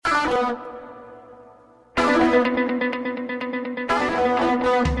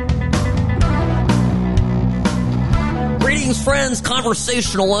Greetings, friends,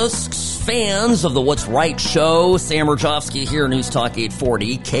 conversationalists, fans of the What's Right show. Sam Rajovsky here, News Talk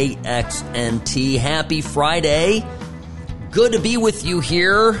 840, KXNT. Happy Friday. Good to be with you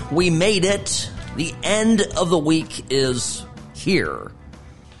here. We made it. The end of the week is here.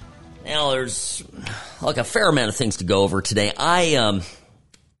 Now, there's like a fair amount of things to go over today.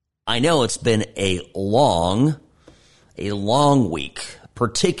 I know it's been a long week,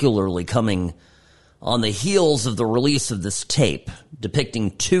 particularly coming on the heels of the release of this tape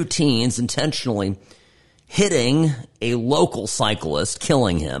depicting two teens intentionally hitting a local cyclist,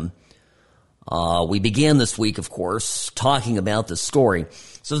 killing him. We began this week, of course, talking about this story.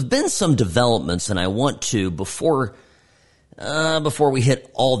 So there's been some developments, and I want to, before we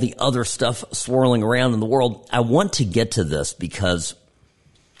hit all the other stuff swirling around in the world, I want to get to this because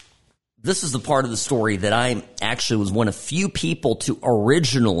this is the part of the story that I actually was one of few people to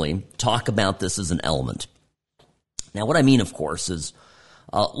originally talk about this as an element. Now, what I mean, of course, is,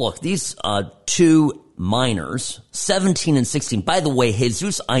 look, these two minors, 17 and 16, by the way,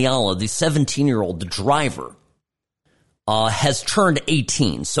 Jesus Ayala, the 17-year-old, the driver, has turned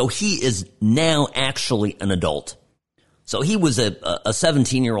 18, so he is now actually an adult. So he was a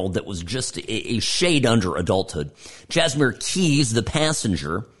 17-year-old that was just a shade under adulthood. Jasmine Keys, the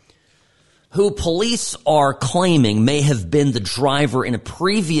passenger, who police are claiming may have been the driver in a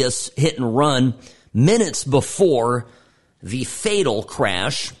previous hit and run minutes before the fatal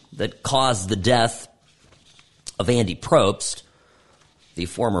crash that caused the death of Andy Probst, the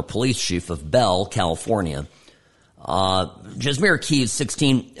former police chief of Bell, California. Jasmine Keys,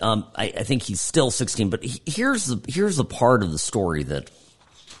 16, I think he's still 16, but here's the part of the story that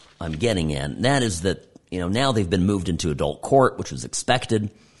I'm getting at, and that is that, now they've been moved into adult court, which was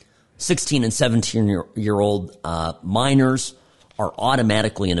expected. 16 and 17-year-old minors are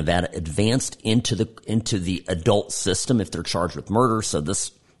automatically in Nevada advanced into the adult system if they're charged with murder. So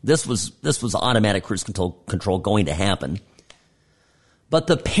this was automatic cruise control going to happen. But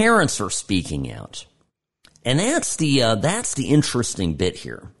the parents are speaking out, and that's the interesting bit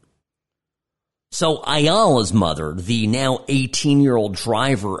here. So Ayala's mother, the now 18-year-old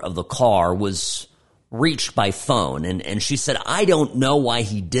driver of the car, was reached by phone, and she said, I don't know why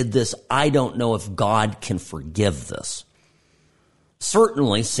he did this. I don't know if God can forgive this.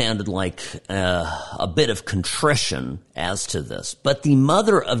 Certainly sounded like a bit of contrition as to this. But the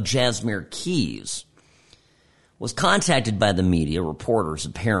mother of Jasmine Keys was contacted by the media, reporters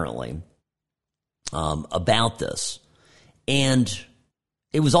apparently, about this. And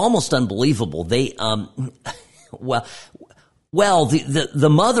it was almost unbelievable. They,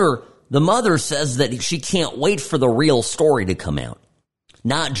 the mother says that she can't wait for the real story to come out,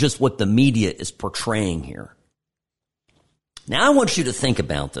 not just what the media is portraying here. Now, I want you to think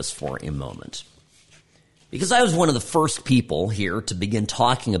about this for a moment, because I was one of the first people here to begin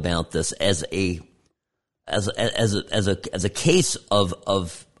talking about this as a case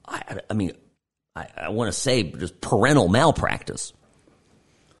of I want to say just parental malpractice.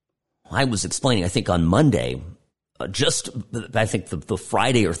 I was explaining, I think on Monday, I think the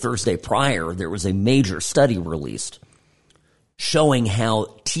Friday or Thursday prior, there was a major study released showing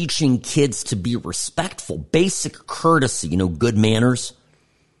how teaching kids to be respectful, basic courtesy, good manners,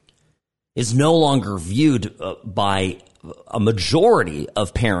 is no longer viewed by a majority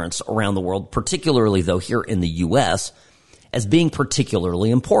of parents around the world, particularly, though, here in the U.S., as being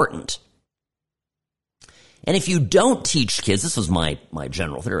particularly important. And if you don't teach kids, this was my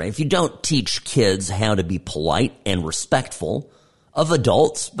general theory, if you don't teach kids how to be polite and respectful of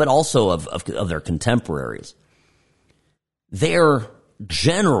adults, but also of their contemporaries, their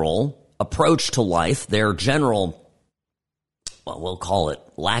general approach to life, their general, we'll call it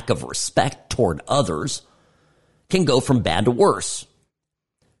lack of respect toward others, can go from bad to worse.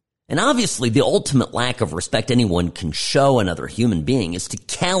 And obviously, the ultimate lack of respect anyone can show another human being is to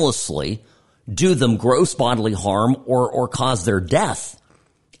callously do them gross bodily harm or cause their death,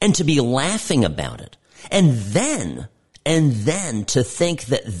 and to be laughing about it. And then to think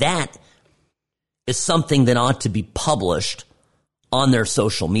that is something that ought to be published on their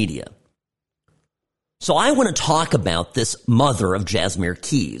social media. So I want to talk about this mother of Jasmine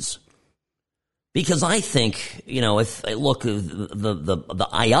Keys, because I think, if look, the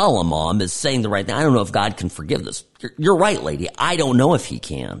Ayala mom is saying the right thing. I don't know if God can forgive this. You're right, lady. I don't know if he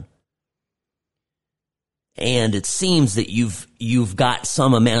can. And it seems that you've got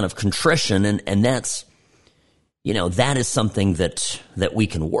some amount of contrition, and that's, that is something that we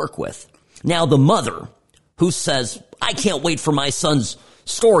can work with. Now, the mother who says, I can't wait for my son's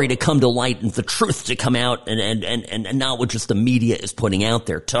story to come to light and the truth to come out and not what just the media is putting out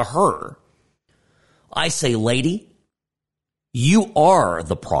there. To her, I say, lady, you are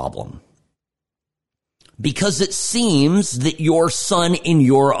the problem. Because it seems that your son, in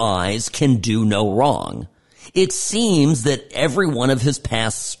your eyes, can do no wrong. It seems that every one of his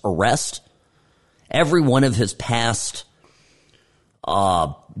past arrests, every one of his past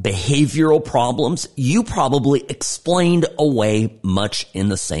behavioral problems, you probably explained away much in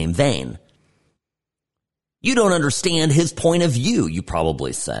the same vein. You don't understand his point of view, you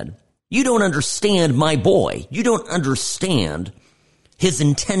probably said. You don't understand my boy. You don't understand his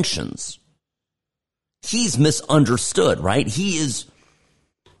intentions. He's misunderstood, right? He is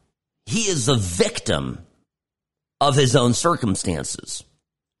a victim of his own circumstances.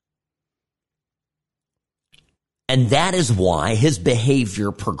 And that is why his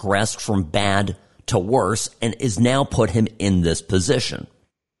behavior progressed from bad to worse and is now put him in this position.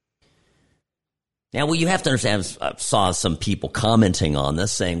 Now, what you have to understand, I saw some people commenting on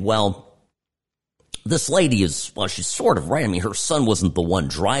this saying, well, this lady is, well, she's sort of right. I mean, her son wasn't the one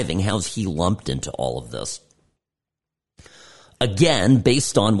driving. How's he lumped into all of this? Again,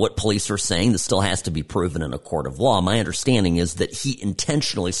 based on what police are saying, this still has to be proven in a court of law. My understanding is that he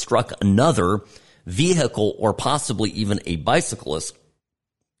intentionally struck another vehicle or possibly even a bicyclist.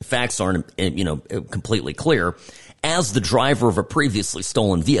 The facts aren't, completely clear, as the driver of a previously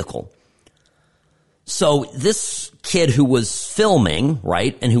stolen vehicle. So this kid who was filming,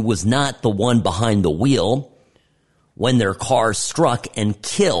 right, and who was not the one behind the wheel when their car struck and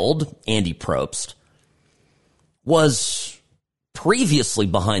killed Andy Probst, was previously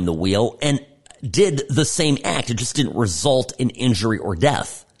behind the wheel and did the same act. It just didn't result in injury or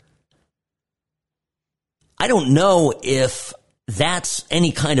death. I don't know if that's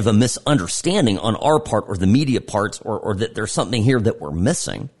any kind of a misunderstanding on our part or the media parts, or that there's something here that we're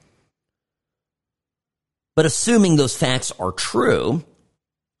missing. But assuming those facts are true,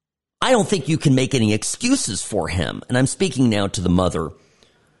 I don't think you can make any excuses for him. And I'm speaking now to the mother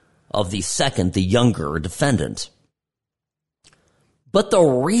of the younger defendant. But the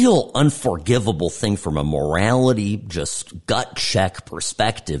real unforgivable thing from a morality, just gut check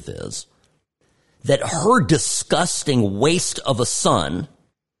perspective is that her disgusting waste of a son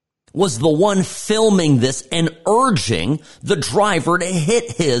was the one filming this and urging the driver to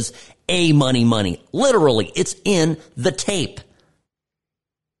hit his money. Literally, it's in the tape.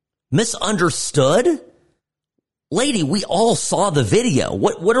 Misunderstood? Lady, we all saw the video.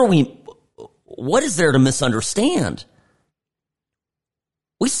 What is there to misunderstand?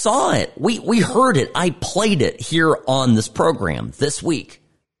 We saw it. We heard it. I played it here on this program this week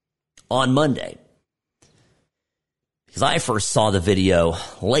on Monday. Because I first saw the video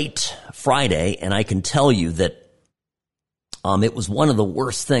late Friday, and I can tell you that it was one of the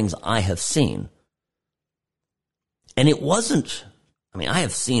worst things I have seen. And it wasn't, I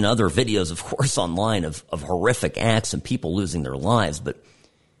have seen other videos, of course, online of horrific acts and people losing their lives, but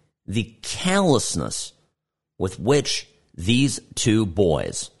the callousness with which these two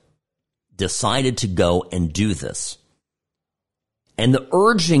boys decided to go and do this, and the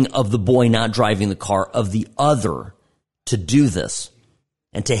urging of the boy not driving the car of the other to do this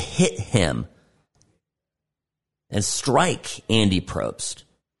and to hit him and strike Andy Probst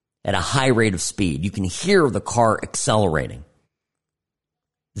at a high rate of speed. You can hear the car accelerating.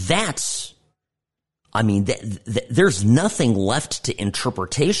 There's nothing left to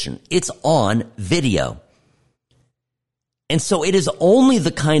interpretation. It's on video. And so it is only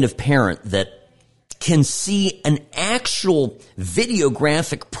the kind of parent that can see an actual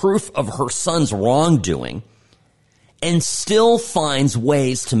videographic proof of her son's wrongdoing and still finds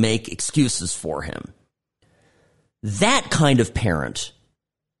ways to make excuses for him. That kind of parent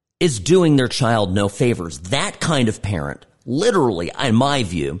is doing their child no favors. That kind of parent, literally, in my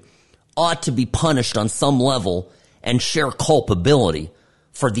view, ought to be punished on some level and share culpability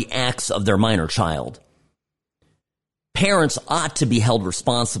for the acts of their minor child. Parents ought to be held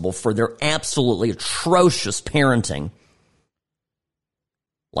responsible for their absolutely atrocious parenting,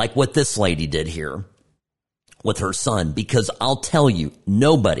 like what this lady did here with her son, because I'll tell you,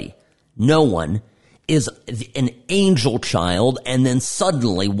 no one is an angel child, and then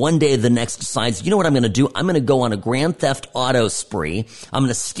suddenly one day the next decides, you know what I'm going to do? I'm going to go on a grand theft auto spree. I'm going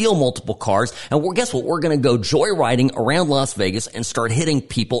to steal multiple cars, and guess what? We're going to go joyriding around Las Vegas and start hitting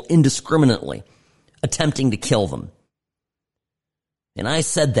people indiscriminately, attempting to kill them. And I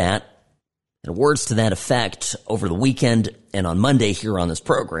said that, and words to that effect, over the weekend and on Monday here on this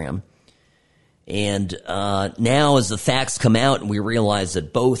program. And now as the facts come out and we realize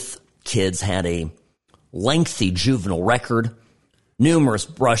that both kids had a lengthy juvenile record, numerous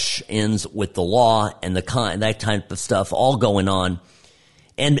brush-ins with the law and that type of stuff all going on.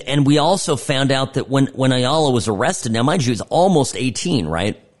 And we also found out that when Ayala was arrested, now mind you, he's almost 18,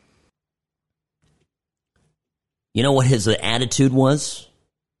 right? You know what his attitude was?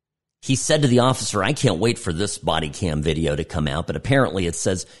 He said to the officer, I can't wait for this body cam video to come out, but apparently it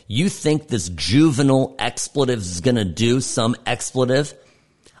says, you think this juvenile expletive is going to do some expletive?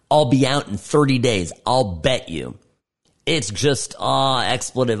 I'll be out in 30 days. I'll bet you. It's just,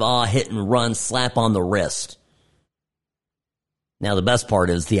 expletive, hit and run, slap on the wrist. Now, the best part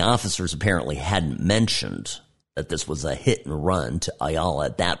is the officers apparently hadn't mentioned that this was a hit and run to Ayala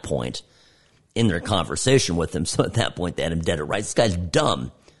at that point in their conversation with him. So at that point, they had him dead to rights. This guy's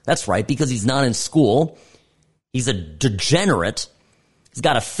dumb. That's right, because he's not in school. He's a degenerate. He's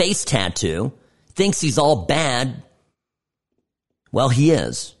got a face tattoo. Thinks he's all bad. Well, he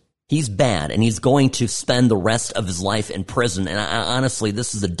is. He's bad, and he's going to spend the rest of his life in prison. And honestly,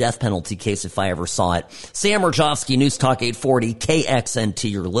 this is a death penalty case if I ever saw it. Sam Rajovsky, News Talk 840, KXNT.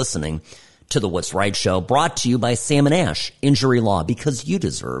 You're listening to The What's Right Show, brought to you by Sam & Ash, Injury Law, because you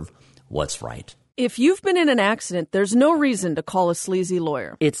deserve what's right. If you've been in an accident, there's no reason to call a sleazy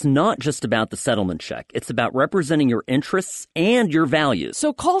lawyer. It's not just about the settlement check. It's about representing your interests and your values.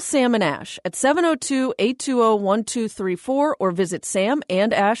 So call Sam & Ash at 702-820-1234 or visit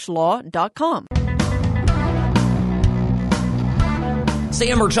samandashlaw.com.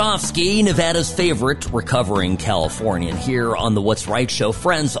 Sam Rajovsky, Nevada's favorite recovering Californian, here on the What's Right Show.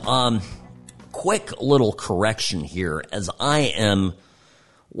 Friends, quick little correction here, as I am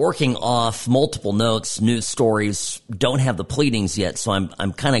working off multiple notes, news stories, don't have the pleadings yet, so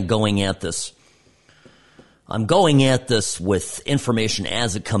I'm kind of going at this. I'm going at this with information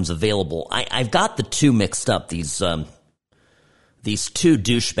as it comes available. I've got the two mixed up, these two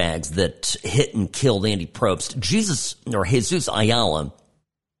douchebags that hit and killed Andy Probst. Jesus Ayala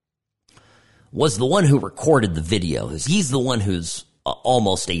was the one who recorded the video. He's the one who's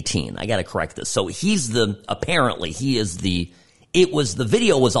almost 18. I got to correct this. So the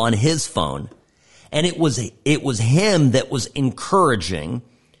video was on his phone, and it was him that was encouraging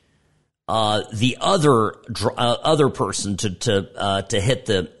the other person to hit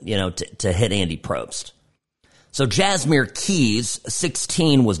to hit Andy Probst. So Jasmine Keys,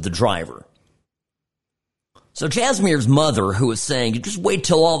 16, was the driver. So Jasmine's mother, who was saying, "You just wait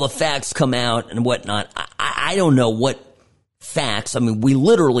till all the facts come out and whatnot." I don't know what facts. I mean, we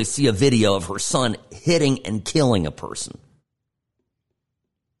literally see a video of her son hitting and killing a person.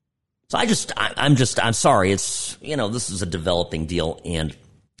 So I'm sorry. It's, this is a developing deal, and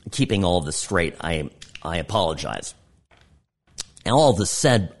keeping all of this straight, I apologize. And all of this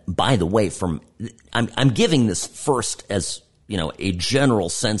said, by the way, I'm giving this first as, a general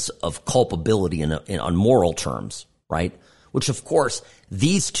sense of culpability on moral terms, right? Which, of course,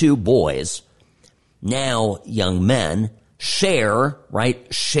 these two boys, now young men, share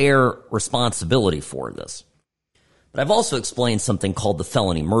responsibility for this. But I've also explained something called the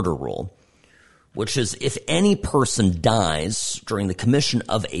felony murder rule, which is if any person dies during the commission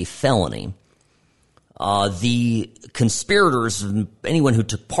of a felony, the conspirators, anyone who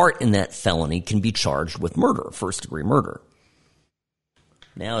took part in that felony, can be charged with murder, first-degree murder.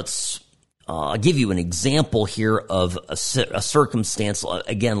 Now, I'll give you an example here of a circumstance.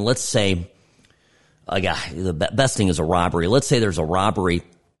 Again, let's say, the best thing is a robbery. Let's say there's a robbery,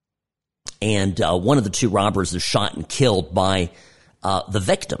 and one of the two robbers is shot and killed by the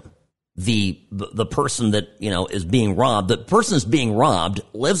victim, the person that is being robbed. The person is being robbed,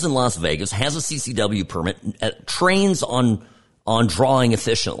 lives in Las Vegas, has a CCW permit, trains on drawing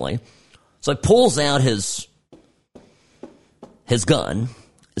efficiently. So he pulls out his gun,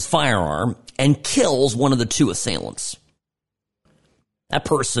 his firearm, and kills one of the two assailants. That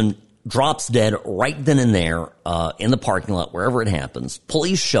person drops dead right then and there in the parking lot, wherever it happens.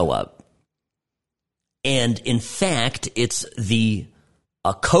 Police show up. And in fact, it's a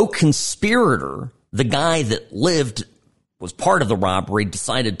co-conspirator, the guy that was part of the robbery,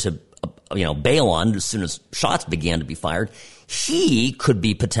 decided to, bail on it as soon as shots began to be fired. He could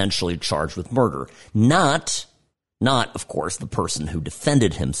be potentially charged with murder. Not, of course, the person who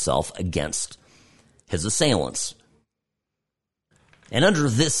defended himself against his assailants. And under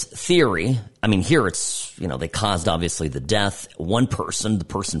this theory, here it's, they caused obviously the death. One person, the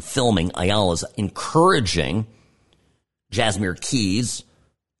person filming Ayala's, encouraging Jasmine Keys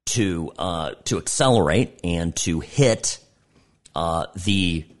to accelerate and to hit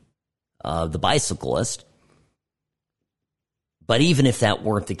the bicyclist. But even if that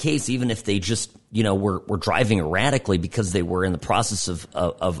weren't the case, even if they just were driving erratically because they were in the process of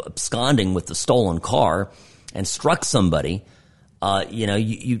absconding with the stolen car and struck somebody,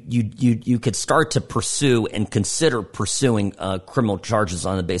 you could start to pursue and consider pursuing criminal charges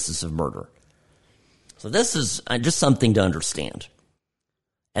on the basis of murder. So this is just something to understand.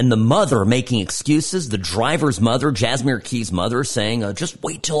 And the mother making excuses, the driver's mother, Jasmine Key's mother, saying, just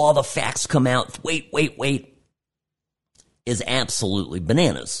wait till all the facts come out. Wait, is absolutely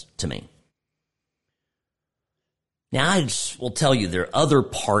bananas to me. Now, I just will tell you there are other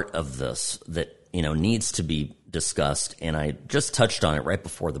part of this that, needs to be discussed. And I just touched on it right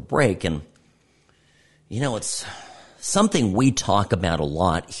before the break. And, it's something we talk about a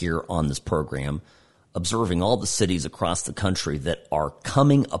lot here on this program, observing all the cities across the country that are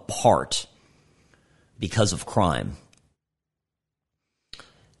coming apart because of crime.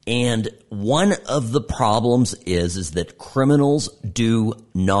 And one of the problems is that criminals do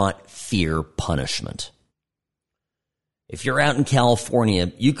not fear punishment. If you're out in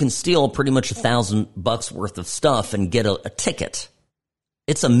California, you can steal pretty much $1,000 worth of stuff and get a ticket.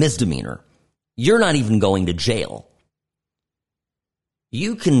 It's a misdemeanor. You're not even going to jail.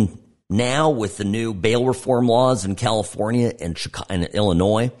 You can now, with the new bail reform laws in California and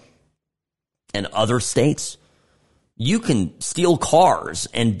Illinois and other states, you can steal cars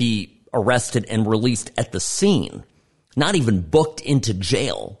and be arrested and released at the scene, not even booked into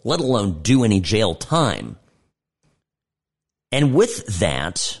jail, let alone do any jail time. And with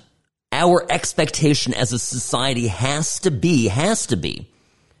that, our expectation as a society has to be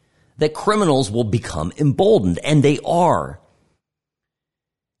that criminals will become emboldened, and they are.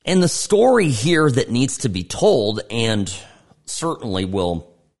 And the story here that needs to be told, and certainly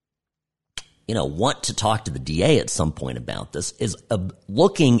will, want to talk to the DA at some point about this, is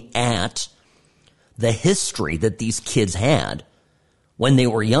looking at the history that these kids had when they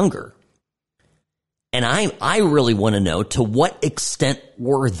were younger. And I really want to know, to what extent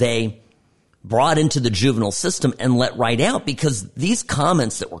were they brought into the juvenile system and let right out? Because these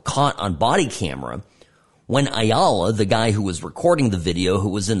comments that were caught on body camera, when Ayala, the guy who was recording the video, who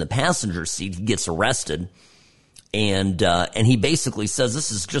was in the passenger seat, he gets arrested, and he basically says,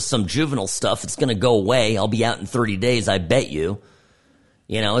 this is just some juvenile stuff. It's going to go away. I'll be out in 30 days, I bet you.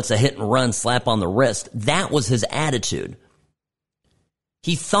 It's a hit and run, slap on the wrist. That was his attitude.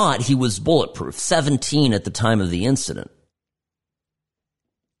 He thought he was bulletproof, 17 at the time of the incident.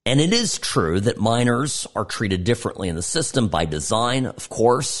 And it is true that minors are treated differently in the system by design, of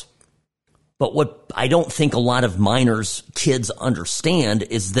course. But what I don't think a lot of kids understand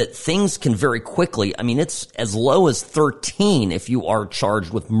is that things can very quickly, it's as low as 13 if you are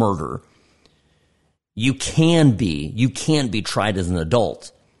charged with murder. You can be tried as an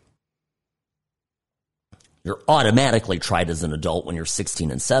adult. You're automatically tried as an adult when you're 16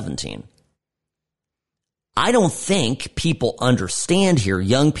 and 17. I don't think people understand here,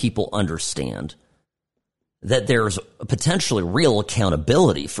 young people understand, that there's potentially real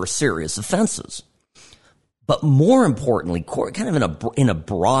accountability for serious offenses. But more importantly, kind of in a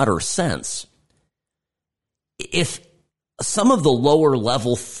broader sense, if some of the lower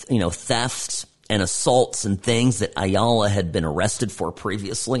level, thefts and assaults and things that Ayala had been arrested for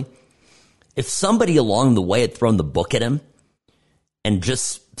previously, if somebody along the way had thrown the book at him and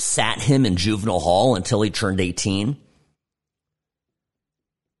just sat him in juvenile hall until he turned 18,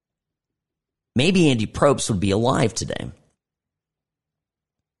 maybe Andy Probst would be alive today.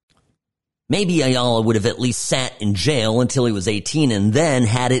 Maybe Ayala would have at least sat in jail until he was 18 and then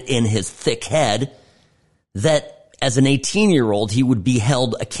had it in his thick head that as an 18-year-old, he would be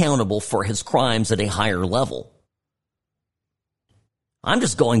held accountable for his crimes at a higher level. I'm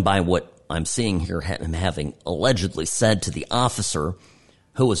just going by what I'm seeing here, him having allegedly said to the officer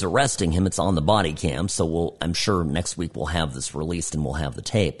who was arresting him. It's on the body cam, so I'm sure next week we'll have this released and we'll have the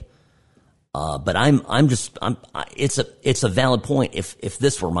tape. But it's a valid point. If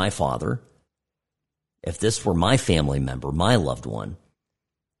this were my father, if this were my family member, my loved one,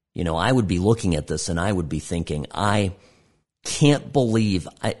 I would be looking at this and I would be thinking, I can't believe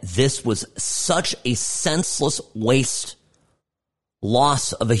this was such a senseless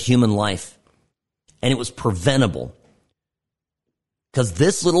loss of a human life. And it was preventable. Because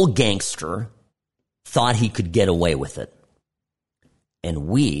this little gangster thought he could get away with it. And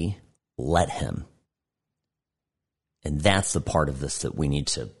we let him. And that's the part of this that we need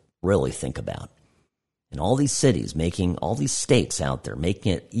to really think about. And all these cities, all these states out there,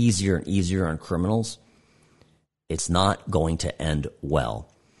 making it easier and easier on criminals, it's not going to end well.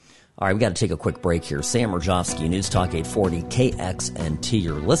 All right, we got to take a quick break here. Sam Rajovsky, News Talk 840, KXNT.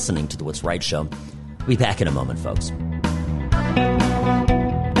 You're listening to The What's Right Show. We'll be back in a moment, folks.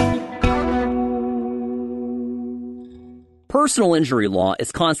 Personal injury law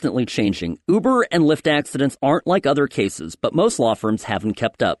is constantly changing. Uber and Lyft accidents aren't like other cases, but most law firms haven't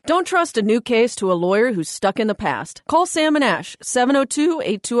kept up. Don't trust a new case to a lawyer who's stuck in the past. Call Sam and Ash,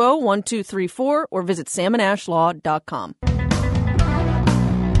 702-820-1234, or visit samandashlaw.com.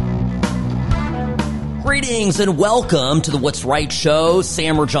 Greetings and welcome to the What's Right show.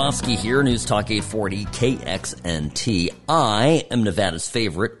 Sam Rajovsky here, News Talk 840 KXNT. I am Nevada's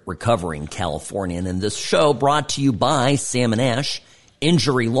favorite recovering Californian, and this show brought to you by Sam and Ash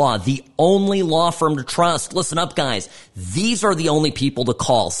Injury Law, the only law firm to trust. Listen up, guys. These are the only people to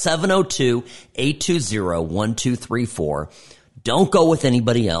call. 702-820-1234. Don't go with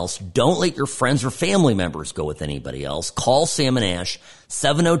anybody else. Don't let your friends or family members go with anybody else. Call Sam and Ash,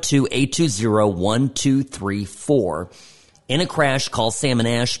 702-820-1234. In a crash, call Sam and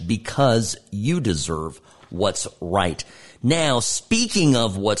Ash because you deserve what's right. Now, speaking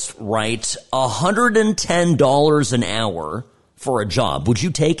of what's right, $110 an hour for a job. Would you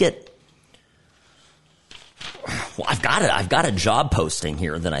take it? Well, I've got a job posting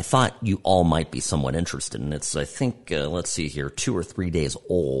here that I thought you all might be somewhat interested in. It's, I think, let's see here, 2 or 3 days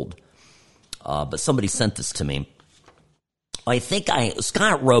old. But somebody sent this to me.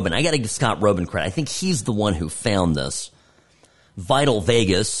 Scott Robin, I got to give Scott Robin credit. I think he's the one who found this. Vital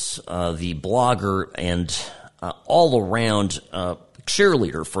Vegas, the blogger and all around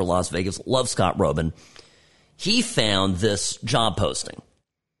cheerleader for Las Vegas, love Scott Robin. He found this job posting.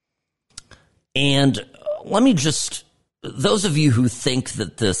 And let me just, those of you who think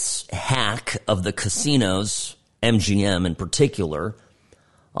that this hack of the casinos, MGM in particular,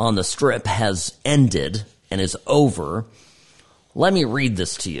 on the Strip has ended and is over, let me read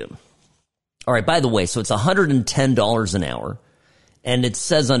this to you. All right, by the way, so it's $110 an hour, and it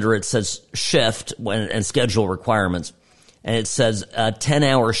says shift and schedule requirements, and it says a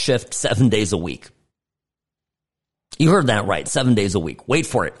 10-hour shift 7 days a week. You heard that right, 7 days a week. Wait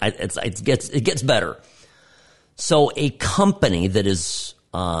for it. It gets better. So a company that is,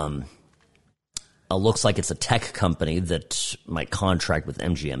 looks like it's a tech company that might contract with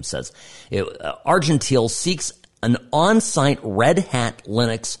MGM says, Argentile seeks an on-site Red Hat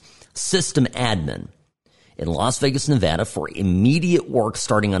Linux system admin in Las Vegas, Nevada for immediate work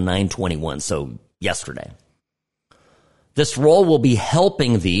starting on 9/21, so yesterday. This role will be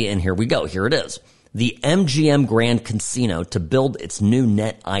helping and here we go, here it is, the MGM Grand Casino to build its new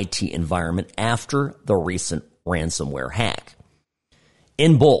net IT environment after the recent ransomware hack.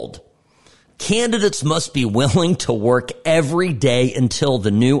 In bold, candidates must be willing to work every day until the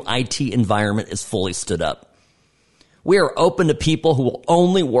new IT environment is fully stood up. We are open to people who will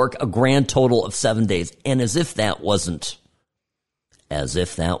only work a grand total of 7 days. And as if that wasn't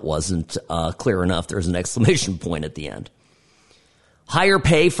clear enough, there's an exclamation point at the end. Higher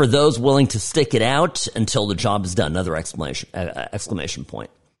pay for those willing to stick it out until the job is done. Another exclamation point.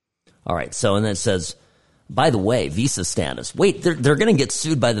 All right. So, and then it says, by the way, visa status. Wait, they're going to get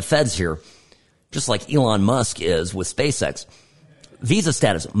sued by the feds here, just like Elon Musk is with SpaceX. Visa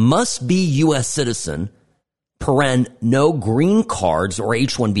status must be U.S. citizen, paren, no green cards or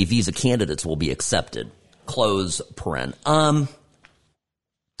H-1B visa candidates will be accepted. Close paren.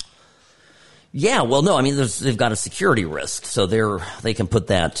 Yeah, well, no, I mean, they've got a security risk, so they can put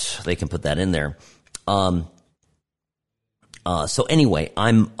that in there. So anyway,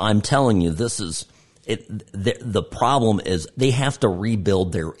 I'm telling you, this is it. The problem is they have to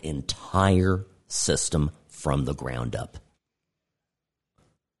rebuild their entire system from the ground up,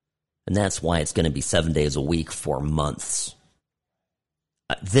 and that's why it's going to be 7 days a week for months.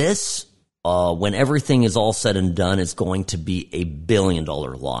 When everything is all said and done, is going to be $1 billion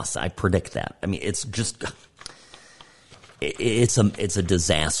loss. I predict that. I mean, it's a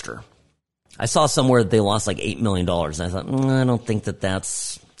disaster. I saw somewhere that they lost like $8 million, and I thought, I don't think that.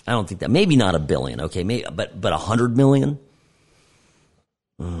 Maybe not $1 billion, okay, maybe, but $100 million.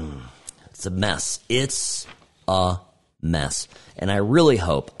 It's a mess. It's a mess, and I really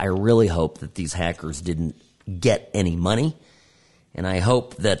hope that these hackers didn't get any money, and I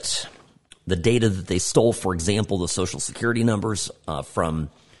hope that the data that they stole, for example, the Social Security numbers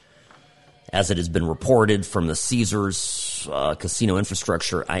from, as it has been reported, from the Caesars casino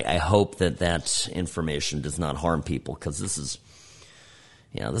infrastructure, I hope that information does not harm people, because this is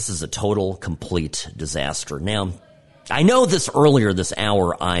a total, complete disaster. Now, I know this earlier this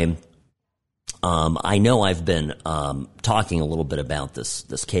hour, I know I've been talking a little bit about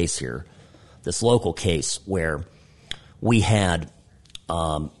this case here, this local case where we had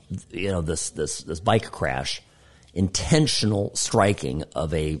this bike crash, intentional striking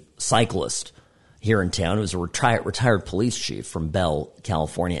of a cyclist here in town. It was a retired police chief from Bell,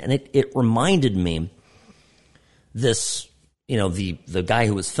 California, and it reminded me this the guy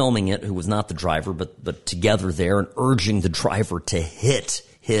who was filming it, who was not the driver, but together there and urging the driver to hit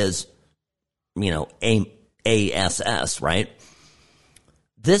his, ASS, right?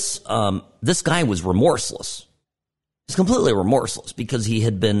 This guy was remorseless. He's completely remorseless because he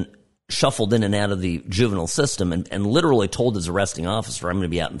had been shuffled in and out of the juvenile system and literally told his arresting officer, I'm going to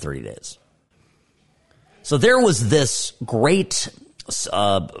be out in 30 days. So there was this great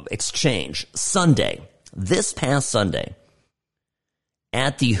exchange this past Sunday,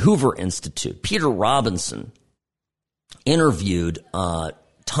 at the Hoover Institute. Peter Robinson interviewed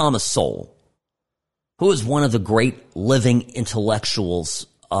Thomas Sowell, who is one of the great living intellectuals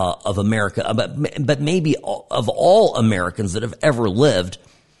of America, but maybe of all Americans that have ever lived,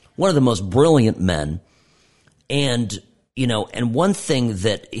 one of the most brilliant men. And one thing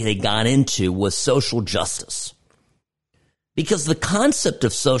that they got into was social justice. Because the concept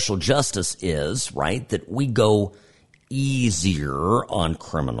of social justice is, right, that we go easier on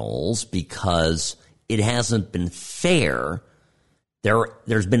criminals because it hasn't been fair.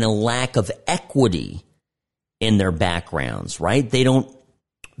 There's been a lack of equity in their backgrounds, right?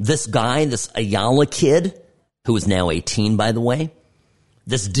 This guy, this Ayala kid, who is now 18, by the way,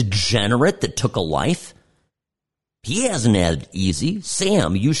 this degenerate that took a life, he hasn't had it easy.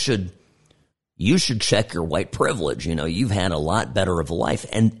 Sam, you should check your white privilege. You've had a lot better of a life.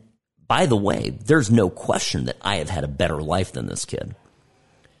 And by the way, there's no question that I have had a better life than this kid.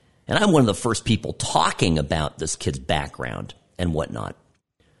 And I'm one of the first people talking about this kid's background and whatnot.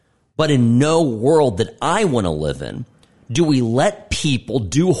 But in no world that I want to live in do we let people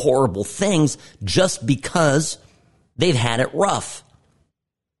do horrible things just because they've had it rough.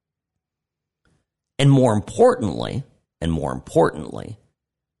 And more importantly,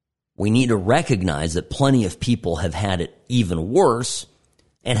 we need to recognize that plenty of people have had it even worse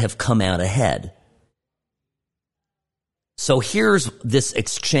and have come out ahead. So here's this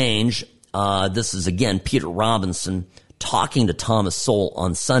exchange. This is, again, Peter Robinson talking to Thomas Sowell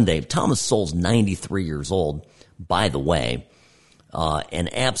on Sunday. Thomas Sowell's 93 years old, by the way, and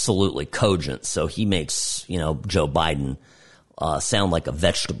absolutely cogent. So he makes, Joe Biden sound like a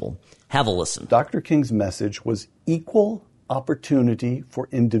vegetable. Have a listen. Dr. King's message was equal opportunity for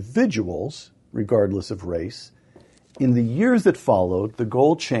individuals, regardless of race. In the years that followed, the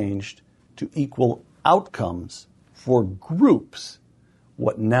goal changed to equal outcomes for groups.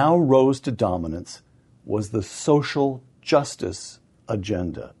 What now rose to dominance was the social justice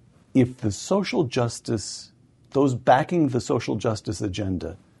agenda. If the social justice, those backing the social justice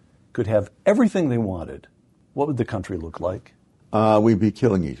agenda, could have everything they wanted, what would the country look like? We'd be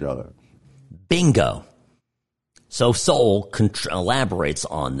killing each other. Bingo. So Sowell elaborates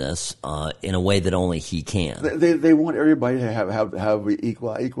on this in a way that only he can. They want everybody to have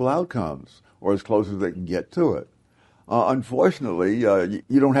equal outcomes, or as close as they can get to it. Unfortunately,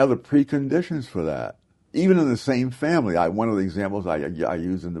 you don't have the preconditions for that. Even in the same family, one of the examples I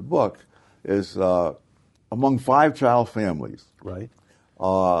use in the book is among 5-child families. Right.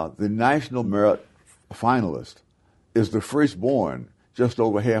 The National Merit finalist is the firstborn just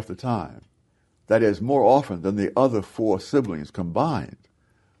over half the time. That is more often than the other 4 siblings combined.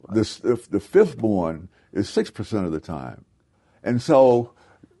 Right. The fifthborn is 6% of the time. And so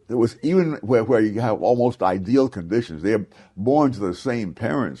there was even where you have almost ideal conditions. They're born to the same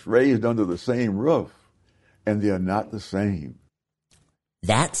parents, raised under the same roof, and they are not the same.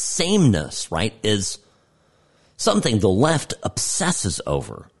 That sameness, right, is something the left obsesses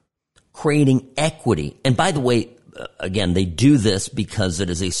over, creating equity. And by the way, again, they do this because it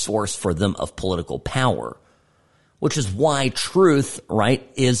is a source for them of political power, which is why truth, right,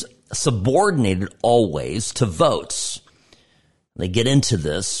 is subordinated always to votes. They get into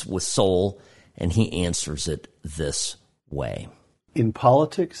this with Sowell, and he answers it this way. In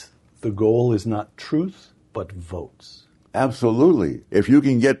politics, the goal is not truth, but votes. Absolutely. If you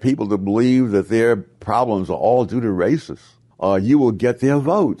can get people to believe that their problems are all due to racists, you will get their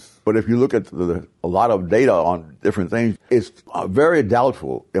votes. But if you look at a lot of data on different things, it's very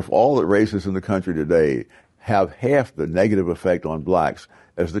doubtful if all the racists in the country today have half the negative effect on blacks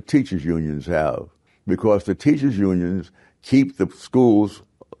as the teachers' unions have. Because the teachers' unions keep the schools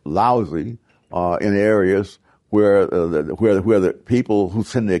lousy in areas where the people who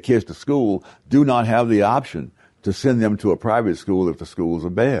send their kids to school do not have the option to send them to a private school if the schools are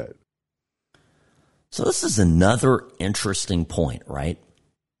bad. So this is another interesting point, right?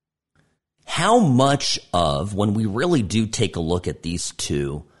 How much of, when we really do take a look at these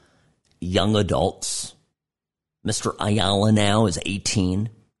two young adults, Mr. Ayala now is 18,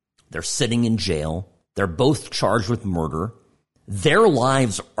 they're sitting in jail, they're both charged with murder, their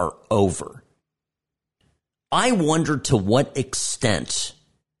lives are over. I wonder to what extent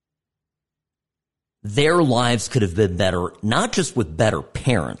their lives could have been better, not just with better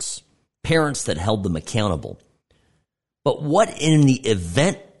parents that held them accountable, but what in the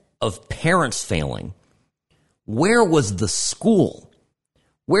event of parents failing, where was the school?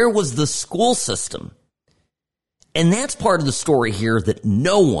 Where was the school system? And that's part of the story here that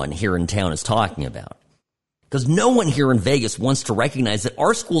no one here in town is talking about. Because no one here in Vegas wants to recognize that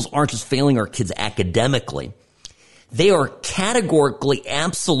our schools aren't just failing our kids academically. They are categorically,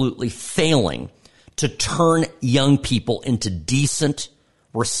 absolutely failing to turn young people into decent,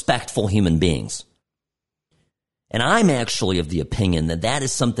 respectful human beings. And I'm actually of the opinion that that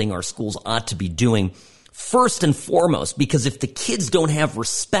is something our schools ought to be doing first and foremost, because if the kids don't have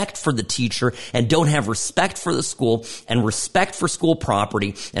respect for the teacher and don't have respect for the school and respect for school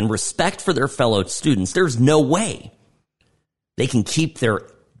property and respect for their fellow students, there's no way they can keep their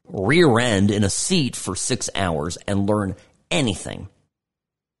rear end in a seat for 6 hours and learn anything.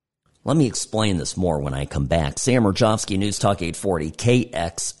 Let me explain this more when I come back. Sam Rajovsky, News Talk 840,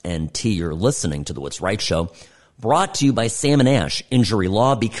 KXNT. You're listening to The What's Right Show, brought to you by Sam & Ash, Injury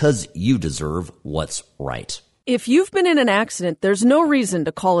Law, because you deserve what's right. If you've been in an accident, there's no reason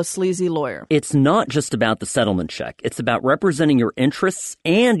to call a sleazy lawyer. It's not just about the settlement check. It's about representing your interests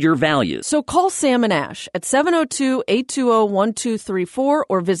and your values. So call Sam & Ash at 702-820-1234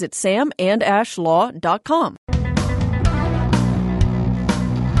 or visit samandashlaw.com.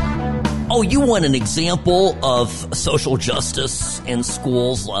 Oh, you want an example of social justice in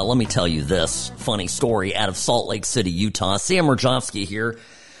schools? Let me tell you this funny story out of Salt Lake City, Utah. Sam Rajovsky here,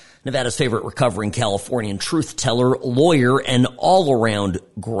 Nevada's favorite recovering Californian truth teller, lawyer, and all-around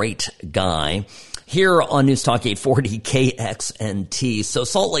great guy. Here on News Talk 840 KXNT. So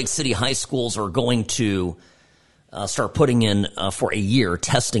Salt Lake City high schools are going to start putting in, for a year,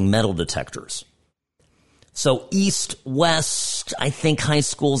 testing metal detectors. So East, West, I think high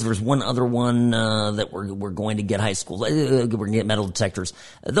schools. There's one other one that we're going to get high schools. We're going to get metal detectors.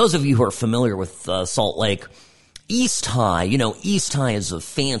 Those of you who are familiar with Salt Lake, East High, East High is a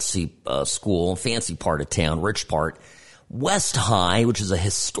fancy school, fancy part of town, rich part. West High, which is a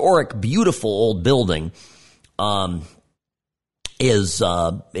historic, beautiful old building, is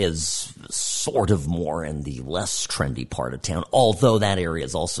sort of more in the less trendy part of town, although that area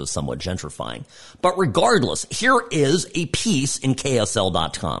is also somewhat gentrifying. But regardless, here is a piece in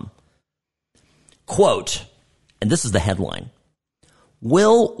KSL.com. Quote, and this is the headline: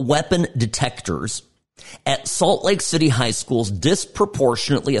 will weapon detectors at Salt Lake City high schools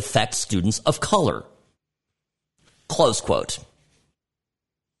disproportionately affect students of color? Close quote.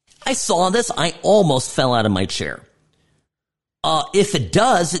 I saw this. I almost fell out of my chair. If it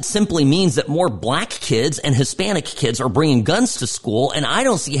does, it simply means that more black kids and Hispanic kids are bringing guns to school, and I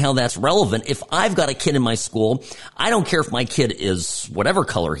don't see how that's relevant. If I've got a kid in my school, I don't care if my kid is whatever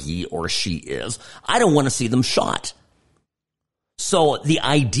color he or she is. I don't want to see them shot. So the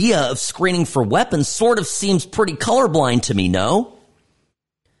idea of screening for weapons sort of seems pretty colorblind to me, no?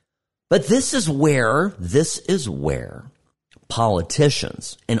 But this is where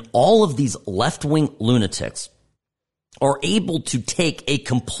politicians and all of these left-wing lunatics are able to take a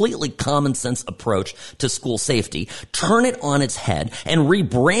completely common sense approach to school safety, turn it on its head, and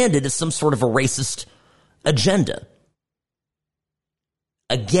rebrand it as some sort of a racist agenda.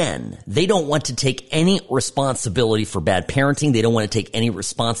 Again, they don't want to take any responsibility for bad parenting. They don't want to take any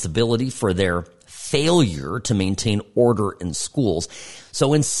responsibility for their failure to maintain order in schools.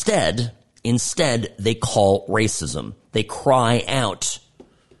 So instead, they call racism. They cry out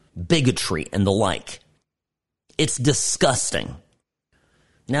bigotry and the like. It's disgusting.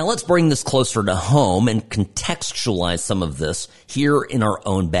 Now let's bring this closer to home and contextualize some of this here in our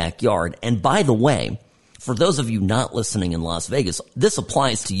own backyard. And by the way, for those of you not listening in Las Vegas, this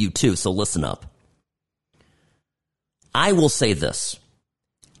applies to you too, so listen up. I will say this.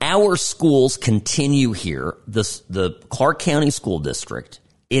 Our schools continue here, the Clark County School District,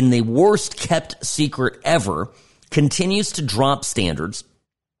 in the worst kept secret ever, continues to drop standards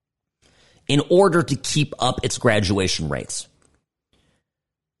in order to keep up its graduation rates.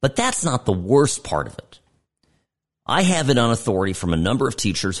 But that's not the worst part of it. I have it on authority from a number of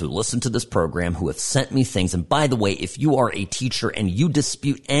teachers who listen to this program who have sent me things. And by the way, if you are a teacher and you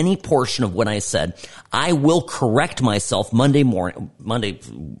dispute any portion of what I said, I will correct myself Monday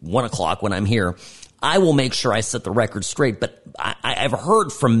 1 o'clock when I'm here. I will make sure I set the record straight. But I've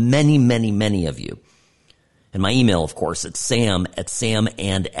heard from many, many, many of you. And my email, of course, it's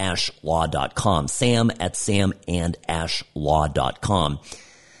sam@samandashlaw.com. sam@samandashlaw.com.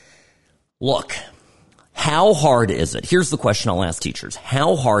 Look, How hard is it? Here's the question I'll ask teachers.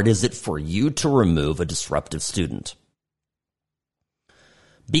 How hard is it for you to remove a disruptive student?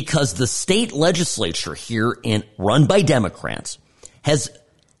 Because the state legislature here, run by Democrats, has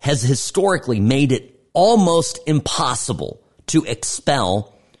historically made it almost impossible to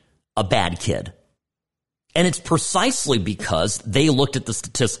expel a bad kid. And it's precisely because they looked at the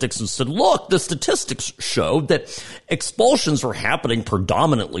statistics and said, look, the statistics show that expulsions are happening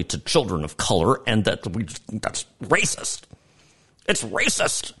predominantly to children of color, and that's racist. It's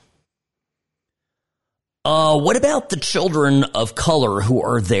racist. What about the children of color who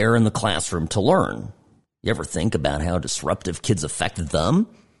are there in the classroom to learn? You ever think about how disruptive kids affect them?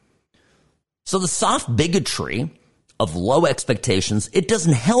 So the soft bigotry of low expectations, it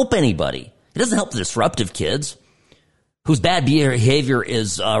doesn't help anybody. It doesn't help the disruptive kids whose bad behavior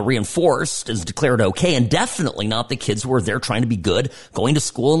is reinforced, is declared okay, and definitely not the kids who are there trying to be good, going to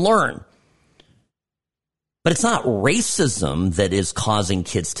school and learn. But it's not racism that is causing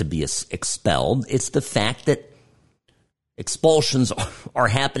kids to be expelled. It's the fact that expulsions are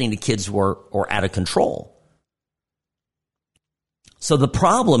happening to kids who are out of control. So the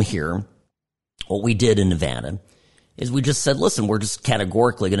problem here, what we did in Nevada, is we just said, listen, we're just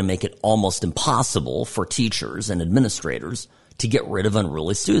categorically going to make it almost impossible for teachers and administrators to get rid of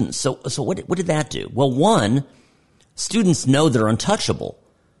unruly students. So what did that do? Well, one, students know they're untouchable.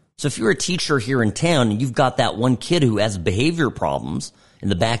 So if you're a teacher here in town and you've got that one kid who has behavior problems in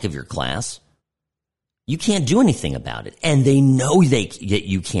the back of your class, you can't do anything about it. And they know that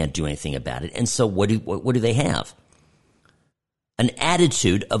you can't do anything about it. And so what do they have? An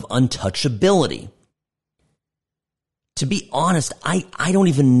attitude of untouchability. To be honest, I don't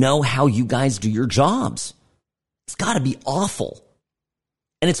even know how you guys do your jobs. It's got to be awful.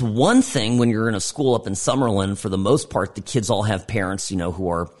 And it's one thing when you're in a school up in Summerlin, for the most part, the kids all have parents, who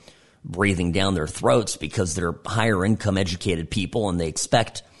are breathing down their throats because they're higher income educated people and they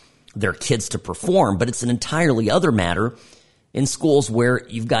expect their kids to perform. But it's an entirely other matter in schools where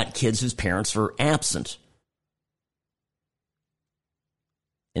you've got kids whose parents are absent.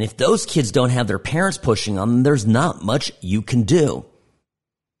 And if those kids don't have their parents pushing on them, there's not much you can do.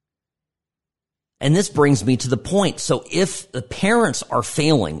 And this brings me to the point. So if the parents are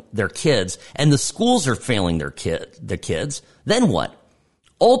failing their kids and the schools are failing the kids, then what?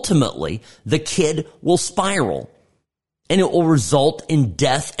 Ultimately, the kid will spiral and it will result in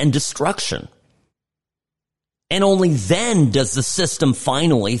death and destruction. And only then does the system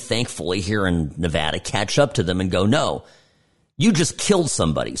finally, thankfully here in Nevada, catch up to them and go, no, you just killed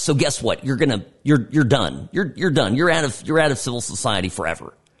somebody. So guess what? You're done. You're done. You're out of civil society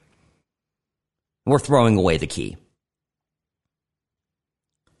forever. We're throwing away the key.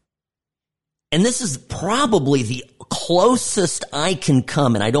 And this is probably the closest I can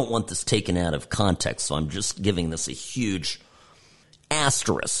come, and I don't want this taken out of context, so I'm just giving this a huge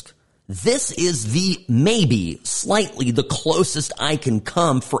asterisk. This is maybe slightly the closest I can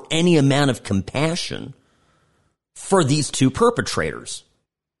come for any amount of compassion for these two perpetrators.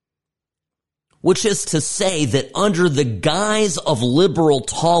 Which is to say that under the guise of liberal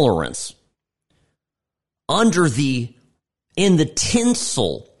tolerance, in the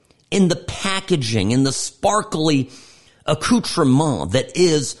tinsel, in the packaging, in the sparkly accoutrement that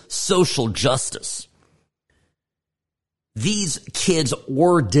is social justice, these kids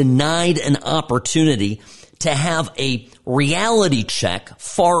were denied an opportunity to have a reality check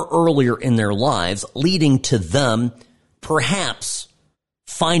far earlier in their lives, leading to them perhaps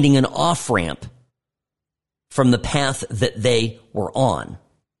finding an off-ramp from the path that they were on.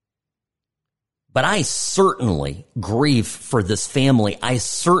 But I certainly grieve for this family. I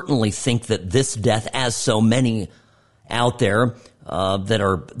certainly think that this death, as so many out there that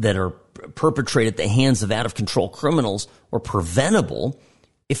are perpetrated at the hands of out-of-control criminals, were preventable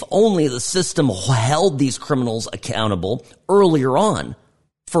if only the system held these criminals accountable earlier on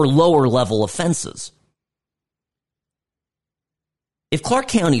for lower-level offenses. If Clark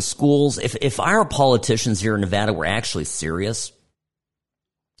County schools, if our politicians here in Nevada were actually serious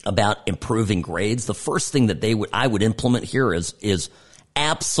about improving grades, the first thing that I would implement here is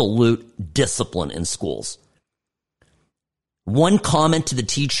absolute discipline in schools. One comment to the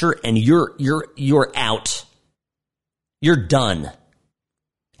teacher and you're out. You're done.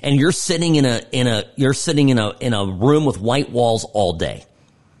 And you're sitting in a room with white walls all day.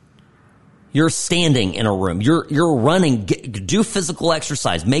 You're standing in a room. You're running. Do physical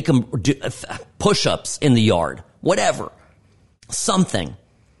exercise. Make them do push-ups in the yard. Whatever. Something.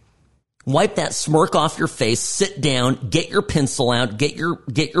 Wipe that smirk off your face. Sit down. Get your pencil out. Get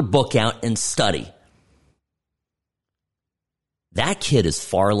your book out and study. that kid is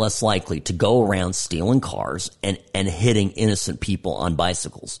far less likely to go around stealing cars and hitting innocent people on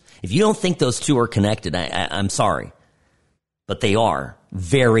bicycles. If you don't think those two are connected, I'm sorry, but they are,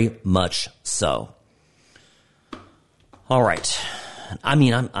 very much so. All right. I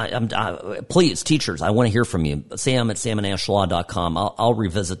mean, please, teachers, I want to hear from you. Sam at salmonashlaw.com. I'll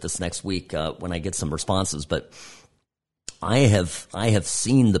revisit this next week when I get some responses, but I have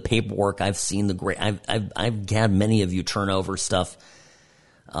seen the paperwork. I've seen the great. I've had many of you turn over stuff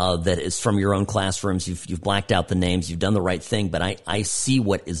that is from your own classrooms. You've blacked out the names. You've done the right thing. But I see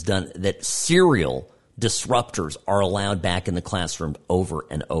what is done. That serial disruptors are allowed back in the classroom over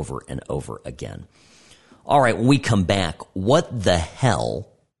and over and over again. All right. When we come back, what the hell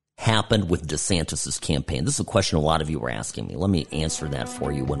happened with DeSantis' campaign? This is a question a lot of you were asking me. Let me answer that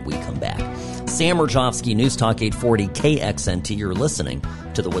for you when we come back. Sam Rajovsky, News Talk 840 KXNT. You're listening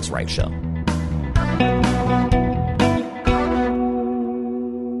to The What's Right Show.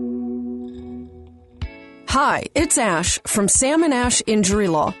 Hi, it's Ash from Sam and Ash Injury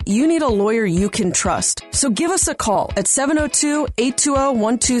Law. You need a lawyer you can trust. So give us a call at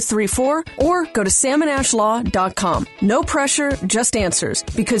 702-820-1234 or go to salmonashlaw.com. No pressure, just answers,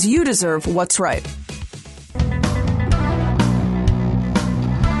 because you deserve what's right.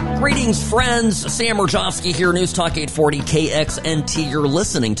 Greetings, friends. Sam Rajovsky here, News Talk 840 KXNT. You're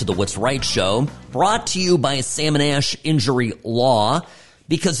listening to The What's Right Show, brought to you by Sam and Ash Injury Law,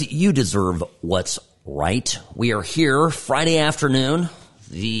 because you deserve what's right. We are here Friday afternoon.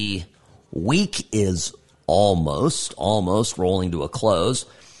 The week is almost rolling to a close.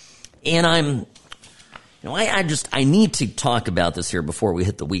 And I need to talk about this here before we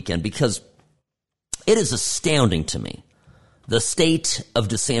hit the weekend, because it is astounding to me, the state of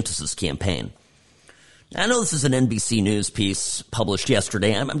DeSantis' campaign. I know this is an NBC News piece published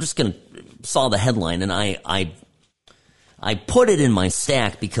yesterday. I'm just going to saw the headline, and I put it in my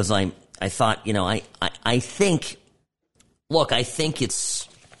stack because I thought, I think this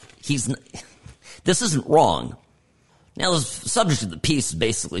isn't wrong. Now, the subject of the piece is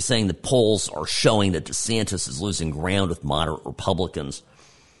basically saying that polls are showing that DeSantis is losing ground with moderate Republicans.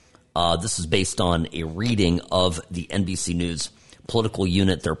 This is based on a reading of the NBC News political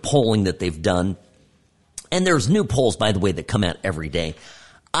unit, their polling that they've done. And there's new polls, by the way, that come out every day.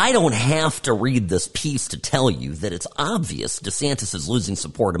 I don't have to read this piece to tell you that it's obvious DeSantis is losing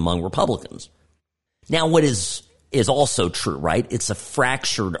support among Republicans. Now, what is also true, right? It's a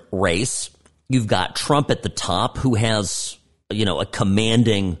fractured race. You've got Trump at the top, who has, a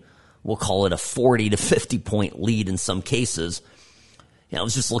commanding, we'll call it a 40 to 50 point lead in some cases. I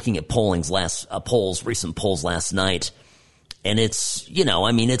was just looking at recent polls last night, and it's,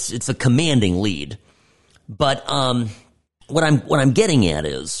 it's a commanding lead. But what I'm getting at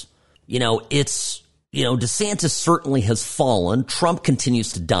is, DeSantis certainly has fallen. Trump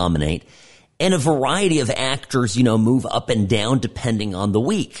continues to dominate, and a variety of actors, move up and down depending on the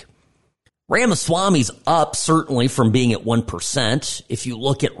week. Ramaswamy's up certainly from being at 1%. If you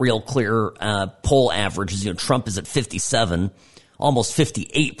look at Real Clear poll averages, Trump is at 57, almost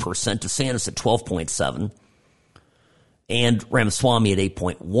 58%. DeSantis at 12.7. And Ramaswamy at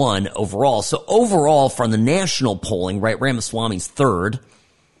 8.1 overall. So overall, from the national polling, right, Ramaswamy's third.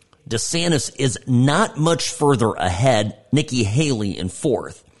 DeSantis is not much further ahead. Nikki Haley in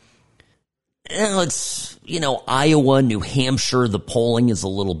fourth. Now it's, Iowa, New Hampshire, the polling is a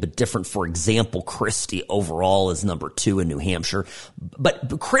little bit different. For example, Christie overall is number 2 in New Hampshire.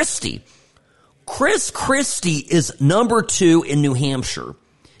 But Chris Christie is number 2 in New Hampshire.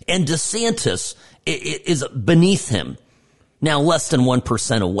 And DeSantis is beneath him. Now less than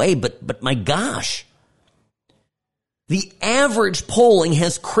 1% away, but my gosh. The average polling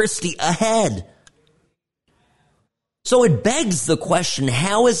has Christie ahead. So it begs the question,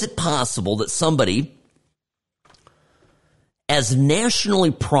 how is it possible that somebody as nationally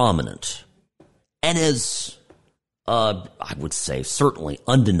prominent and as, I would say, certainly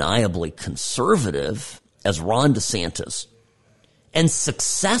undeniably conservative as Ron DeSantis, and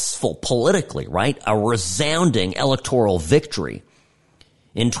successful politically, right? A resounding electoral victory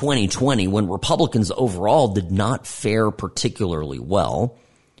in 2020 when Republicans overall did not fare particularly well.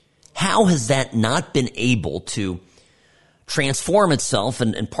 How has that not been able to transform itself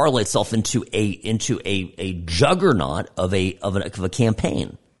and parlay itself into a juggernaut of a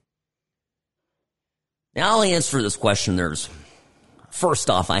campaign? Now, I'll answer this question. First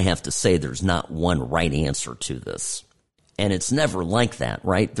off, I have to say there's not one right answer to this. And it's never like that,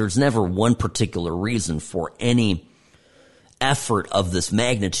 right? There's never one particular reason for any effort of this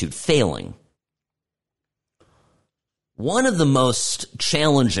magnitude failing. One of the most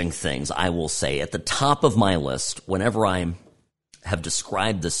challenging things, I will say, at the top of my list, whenever I'm have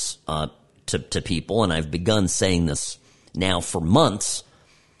described this to people, and I've begun saying this now for months,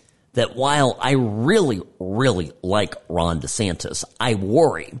 that while I really, really like Ron DeSantis, I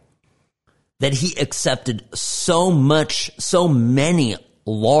worry that he accepted so many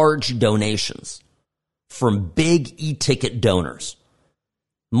large donations from big e-ticket donors,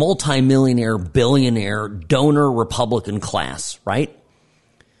 multimillionaire, billionaire, donor Republican class, right?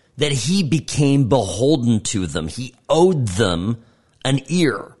 That he became beholden to them. He owed them an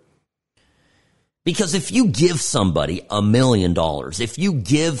ear. Because if you give somebody $1 million, if you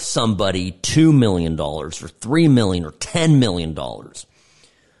give somebody $2 million or $3 million or $10 million,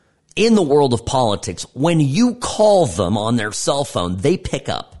 in the world of politics, when you call them on their cell phone, they pick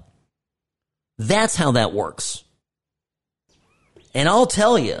up. That's how that works. And I'll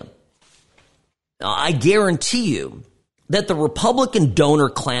tell you, I guarantee you that the Republican donor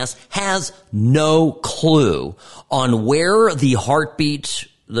class has no clue on where the heartbeat,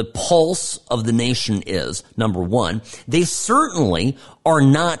 the pulse of the nation is, number one. They certainly are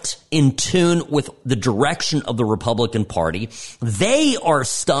not in tune with the direction of the Republican Party. They are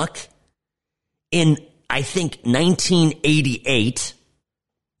stuck in, I think, 1988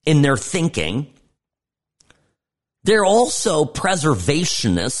 in their thinking. They're also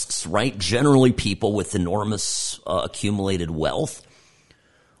preservationists, right? Generally people with enormous accumulated wealth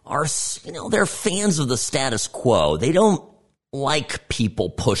are, they're fans of the status quo. They don't like people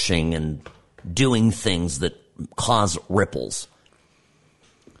pushing and doing things that cause ripples.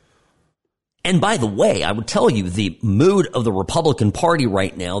 And by the way, I would tell you the mood of the Republican Party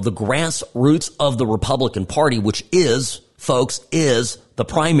right now, the grassroots of the Republican Party, which is, folks, is the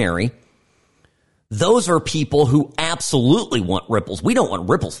primary. Those are people who absolutely want ripples. We don't want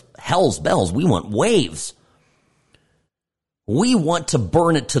ripples, hell's bells. We want waves. We want to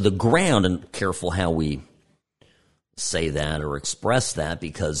burn it to the ground, and careful how we say that or express that,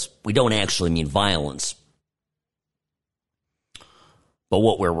 because we don't actually mean violence. But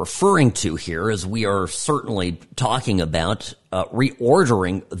what we're referring to here is we are certainly talking about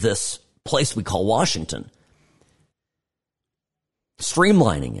reordering this place we call Washington,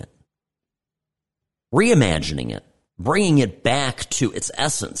 streamlining it, reimagining it, bringing it back to its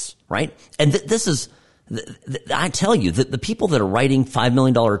essence, right? And this is, I tell you, that the people that are writing $5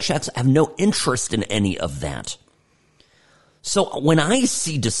 million checks have no interest in any of that. So when I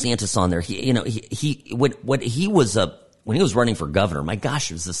see DeSantis on there, when he was running for governor, my gosh,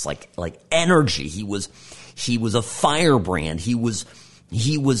 it was this like energy. He was a firebrand. He was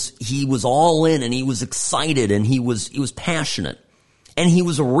all in, and he was excited, and he was passionate, and he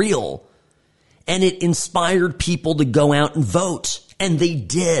was real, and it inspired people to go out and vote, and they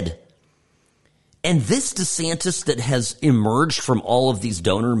did. And this DeSantis that has emerged from all of these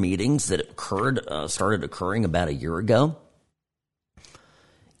donor meetings that started occurring about a year ago,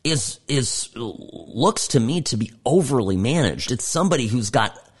 looks to me to be overly managed. It's somebody who's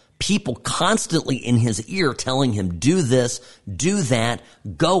got people constantly in his ear telling him, do this, do that,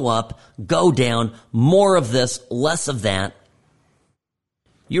 go up, go down, more of this, less of that.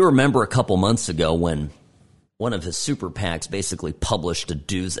 You remember a couple months ago when one of his super PACs basically published the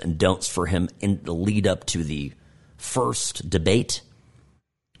do's and don'ts for him in the lead up to the first debate.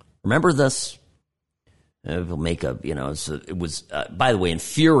 Remember this? It was, by the way,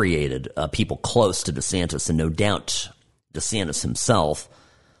 infuriated people close to DeSantis, and no doubt DeSantis himself.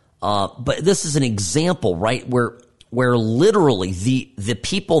 But this is an example, right, where literally the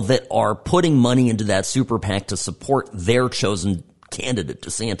people that are putting money into that super PAC to support their chosen candidate,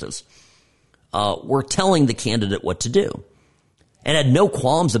 DeSantis, were telling the candidate what to do, and had no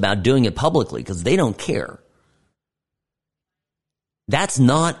qualms about doing it publicly because they don't care. That's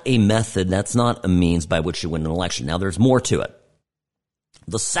not a method. That's not a means by which you win an election. Now, there's more to it.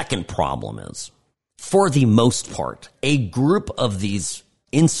 The second problem is, for the most part, a group of these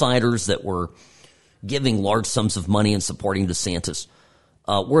insiders that were giving large sums of money and supporting DeSantis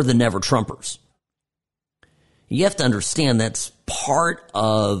were the never-Trumpers. You have to understand that's part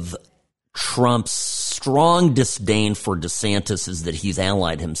of Trump's strong disdain for DeSantis is that he's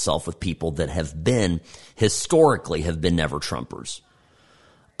allied himself with people that have been, historically, never-Trumpers.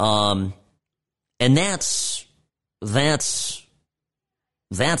 And that's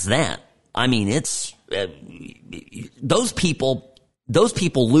that. I mean, it's those people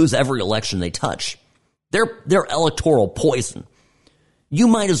lose every election they touch. They're electoral poison. You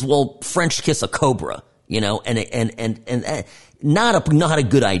might as well French kiss a cobra, and not a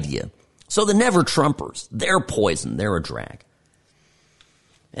good idea. So the never-Trumpers, they're poison. They're a drag.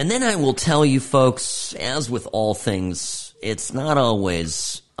 And then I will tell you, folks, as with all things, it's not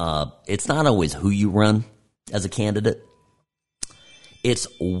always who you run as a candidate. It's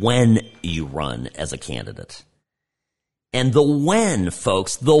when you run as a candidate. And the when,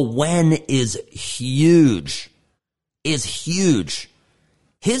 folks, the when is huge. His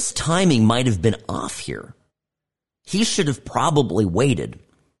timing might have been off here. He should have probably waited.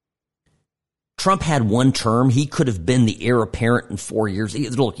 Trump had one term. He could have been the heir apparent in 4 years.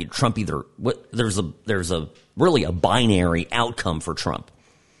 Look, Trump there's a really a binary outcome for Trump.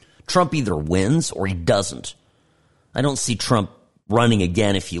 Trump either wins or he doesn't. I don't see Trump running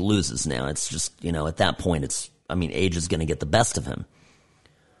again if he loses now. It's just, at that point, age is going to get the best of him.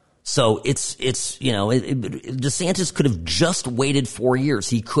 So DeSantis could have just waited 4 years.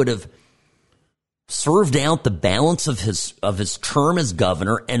 He could have served out the balance of his term as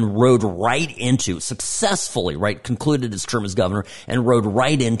governor and rode right into, successfully, concluded his term as governor and rode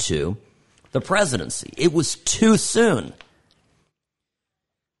right into the presidency. It was too soon.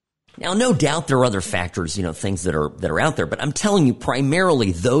 Now, no doubt there are other factors, things that are out there, but I'm telling you,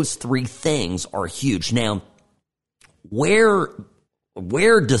 primarily those three things are huge. Now, where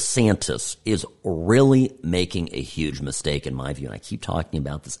DeSantis is really making a huge mistake, in my view, and I keep talking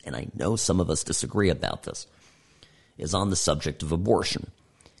about this, and I know some of us disagree about this, is on the subject of abortion.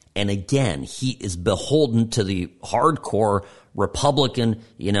 And again, he is beholden to the hardcore Republican,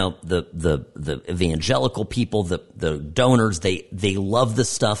 the evangelical people, the donors. They love this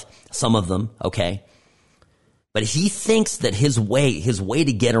stuff. Some of them, okay. But he thinks that his way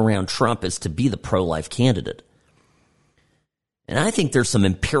to get around Trump is to be the pro-life candidate. And I think there's some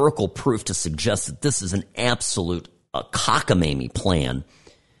empirical proof to suggest that this is an absolute cockamamie plan.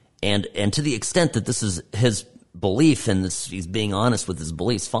 And to the extent that this is his belief and he's being honest with his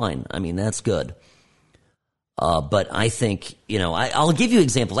beliefs, fine. I mean, that's good. But I think, I'll give you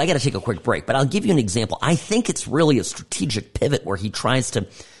examples. I got to take a quick break, but I'll give you an example. I think it's really a strategic pivot where he tries to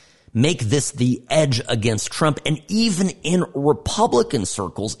make this the edge against Trump. And even in Republican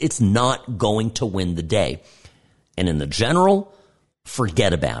circles, it's not going to win the day. And in the general,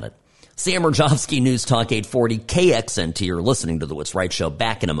 forget about it. Sam Rajovsky, News Talk 840, KXNT. You're listening to The What's Right Show.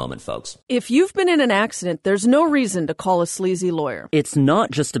 Back in a moment, folks. If you've been in an accident, there's no reason to call a sleazy lawyer. It's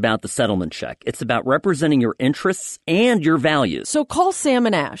not just about the settlement check. It's about representing your interests and your values. So call Sam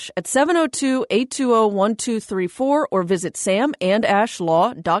and Ash at 702-820-1234 or visit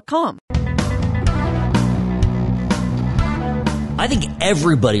samandashlaw.com. I think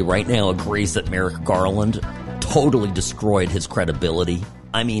everybody right now agrees that Merrick Garland totally destroyed his credibility.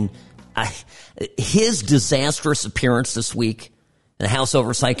 I mean, his disastrous appearance this week in the House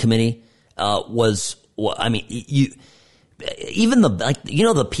Oversight Committee was, even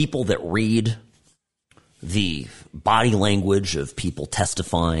the people that read the body language of people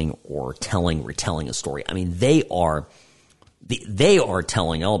testifying or retelling a story. I mean, they are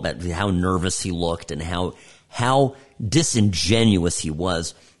telling all about how nervous he looked and how disingenuous he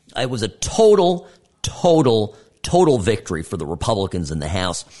was. It was a total victory for the Republicans in the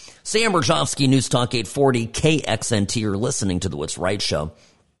House. Sam Rajovsky, News Talk 840, KXNT. You're listening to the What's Right Show.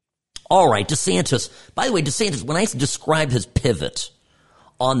 All right, DeSantis. By the way, DeSantis, when I describe his pivot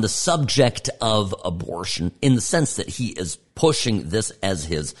on the subject of abortion, in the sense that he is pushing this as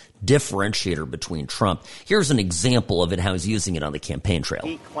his differentiator between Trump, here's an example of it, how he's using it on the campaign trail.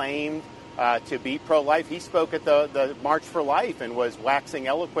 He claimed to be pro-life. He spoke at the March for Life and was waxing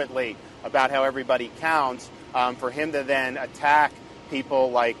eloquently about how everybody counts. For him to then attack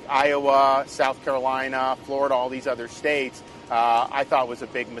people like Iowa, South Carolina, Florida, all these other states, I thought was a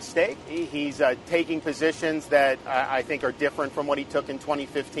big mistake. He's taking positions that I think are different from what he took in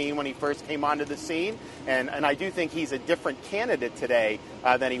 2015 when he first came onto the scene. And I do think he's a different candidate today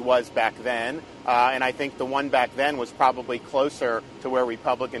than he was back then. And I think the one back then was probably closer to where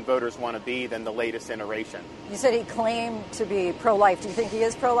Republican voters want to be than the latest iteration. You said he claimed to be pro-life. Do you think he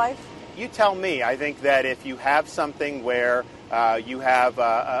is pro-life? You tell me. I think that if you have something where you have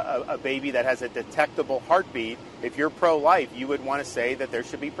a baby that has a detectable heartbeat, if you're pro-life, you would want to say that there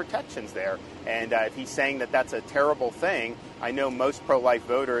should be protections there. And if he's saying that that's a terrible thing, I know most pro-life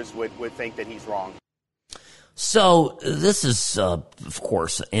voters would think that he's wrong. So this is, of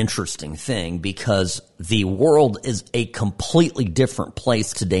course, an interesting thing because the world is a completely different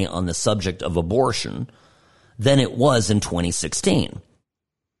place today on the subject of abortion than it was in 2016.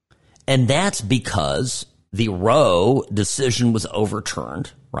 And that's because the Roe decision was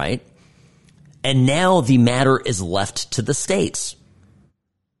overturned, right? And now the matter is left to the states.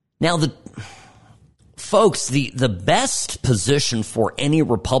 Now, folks, the best position for any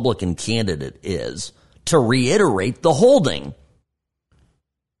Republican candidate is to reiterate the holding.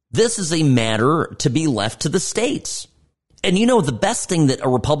 This is a matter to be left to the states. And the best thing that a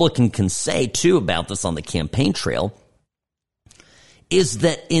Republican can say, too, about this on the campaign trail is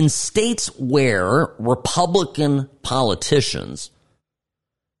that in states where Republican politicians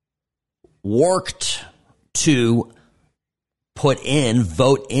worked to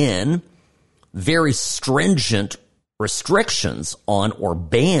vote in very stringent restrictions on or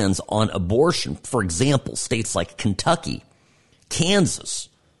bans on abortion. For example, states like Kentucky, Kansas,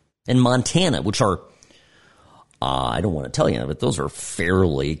 and Montana, which are, I don't want to tell you, but those are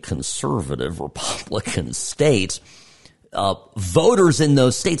fairly conservative Republican states. Voters in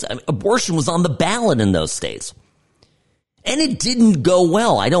those states, abortion was on the ballot in those states. And it didn't go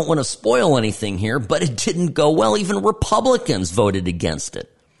well. I don't want to spoil anything here, but it didn't go well. Even Republicans voted against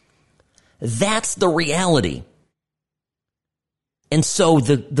it. That's the reality. And so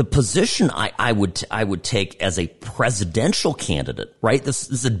the position I would take as a presidential candidate, right? This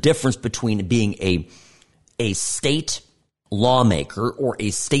is a difference between being a state lawmaker or a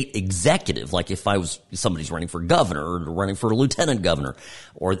state executive. Like if somebody's running for governor or running for lieutenant governor,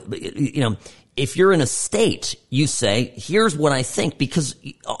 or, if you're in a state, you say, here's what I think, because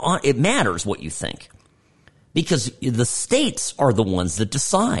it matters what you think, because the states are the ones that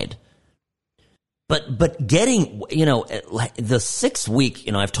decide. But getting, the 6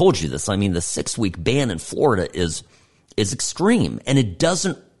 week, I've told you this. I mean, the 6 week ban in Florida is extreme, and it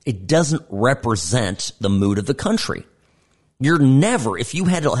doesn't represent the mood of the country. You're never, if you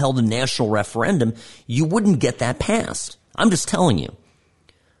had held a national referendum, you wouldn't get that passed. I'm just telling you.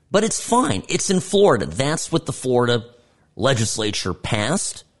 But it's fine. It's in Florida. That's what the Florida legislature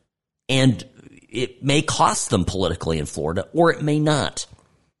passed, and it may cost them politically in Florida, or it may not.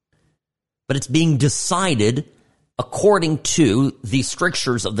 But it's being decided according to the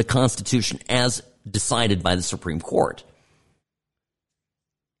strictures of the Constitution as decided by the Supreme Court.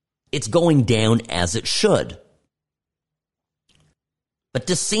 It's going down as it should. But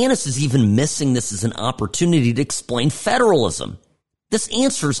DeSantis is even missing this as an opportunity to explain federalism. This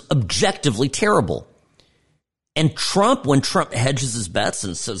answer's objectively terrible. And Trump, when Trump hedges his bets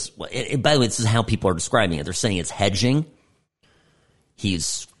and says, by the way, this is how people are describing it. They're saying it's hedging.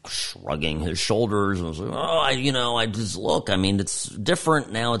 He's shrugging his shoulders and saying, I just look, it's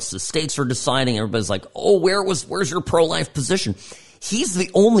different now. It's the states are deciding. Everybody's like, where's your pro-life position? He's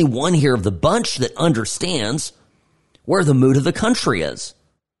the only one here of the bunch that understands where the mood of the country is.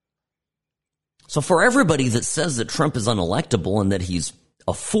 So for everybody that says that Trump is unelectable and that he's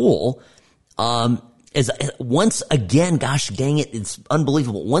a fool, is once again, gosh dang it, it's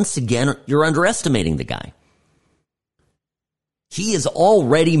unbelievable. Once again, you're underestimating the guy. He has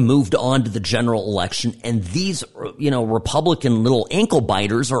already moved on to the general election, and these, Republican little ankle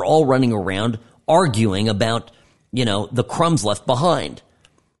biters are all running around arguing about, the crumbs left behind.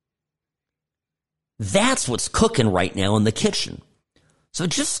 That's what's cooking right now in the kitchen. So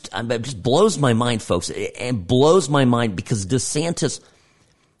it just blows my mind, folks. It blows my mind because DeSantis,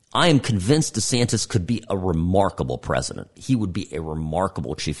 I am convinced DeSantis could be a remarkable president. He would be a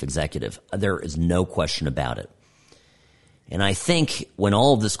remarkable chief executive. There is no question about it. And I think when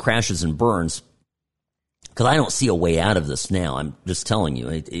all of this crashes and burns, because I don't see a way out of this now, I'm just telling you,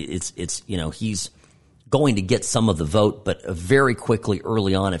 it's he's going to get some of the vote, but very quickly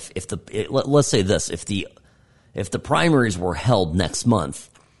early on, let's say this, if the primaries were held next month,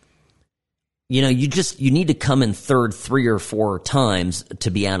 you need to come in third 3 or 4 times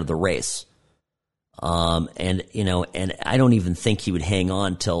to be out of the race. And I don't even think he would hang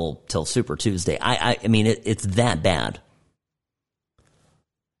on till Super Tuesday. It's that bad.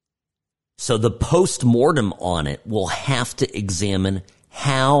 So the post-mortem on it will have to examine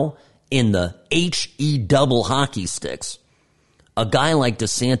how, in the HE double hockey sticks, a guy like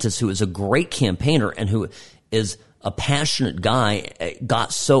DeSantis, who is a great campaigner and who is a passionate guy,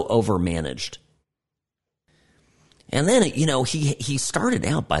 got so overmanaged. And then, he started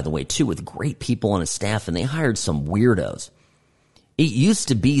out, by the way, too, with great people on his staff, and they hired some weirdos. It used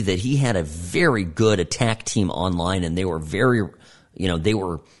to be that he had a very good attack team online, and they were very,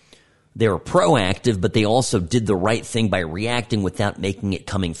 they were proactive, but they also did the right thing by reacting without making it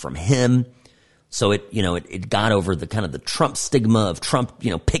coming from him. So it got over the kind of the Trump stigma of Trump,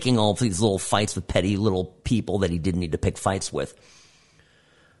 picking all of these little fights with petty little people that he didn't need to pick fights with.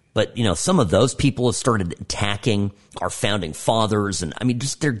 But, some of those people have started attacking our founding fathers. And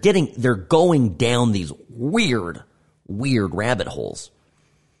they're going down these weird rabbit holes.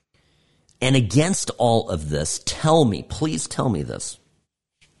 And against all of this, please tell me this.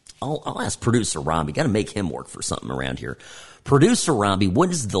 I'll ask producer Robbie. Got to make him work for something around here. Producer Robbie, what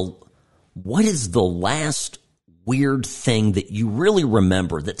is the last weird thing that you really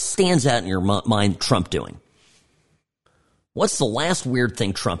remember that stands out in your mind Trump doing? What's the last weird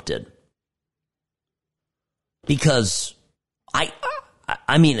thing Trump did? Because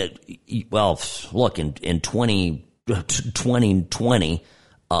I mean, well, look, in 2020,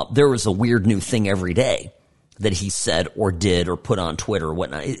 there was a weird new thing every day that he said or did or put on Twitter or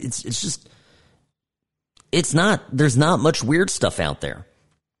whatnot. There's not much weird stuff out there.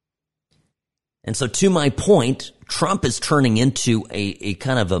 And so to my point, Trump is turning into a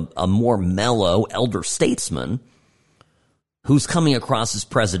kind of a more mellow elder statesman who's coming across as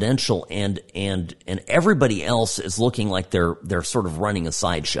presidential, and everybody else is looking like they're sort of running a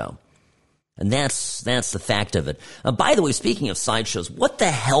sideshow. And that's the fact of it. By the way, speaking of sideshows, what the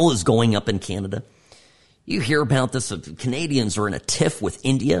hell is going up in Canada? You hear about this. Canadians are in a tiff with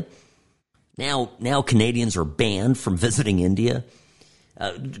India. Now Canadians are banned from visiting India.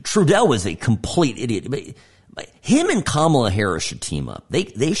 Trudeau is a complete idiot. But him and Kamala Harris should team up.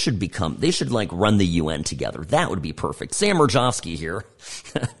 They should like run the UN together. That would be perfect. Sam Murjovsky here,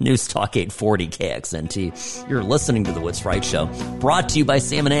 News Talk 840 KXNT. You're listening to the What's Right Show, brought to you by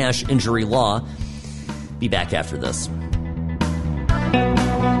Sam & Ash Injury Law. Be back after this.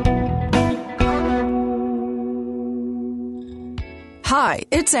 Hi,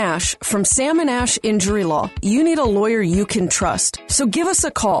 it's Ash from Sam & Ash Injury Law. You need a lawyer you can trust. So give us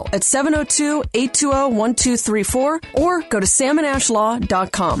a call at 702-820-1234 or go to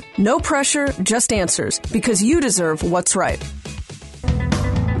salmonashlaw.com. No pressure, just answers, because you deserve what's right.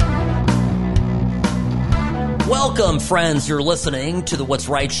 Welcome, friends. You're listening to the What's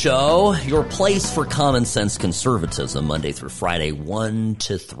Right Show, your place for common sense conservatism, Monday through Friday, 1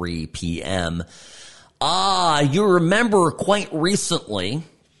 to 3 p.m. You remember quite recently,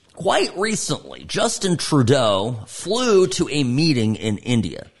 Justin Trudeau flew to a meeting in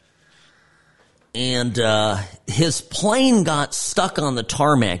India. And his plane got stuck on the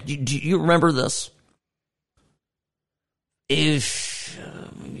tarmac. Do you remember this? The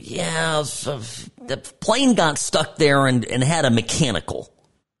plane got stuck there and had a mechanical.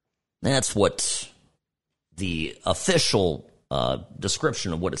 That's what the official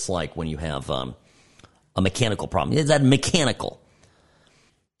description of what it's like when you have a mechanical problem. Is that mechanical?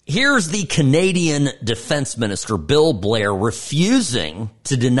 Here's the Canadian Defense Minister, Bill Blair, refusing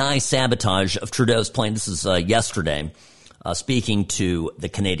to deny sabotage of Trudeau's plane. This is yesterday, speaking to the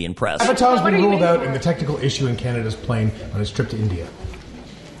Canadian press. Sabotage has been ruled out in the technical issue in Canada's plane on its trip to India.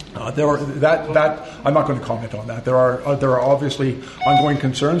 I'm not going to comment on that. There are obviously ongoing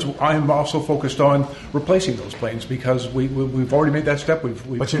concerns. I am also focused on replacing those planes because we've already made that step.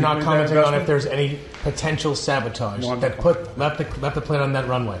 But you're not commenting on if there's any potential sabotage that left the plane on that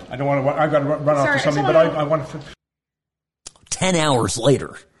runway. I don't want to. I've got to run off to something, but I want to. 10 hours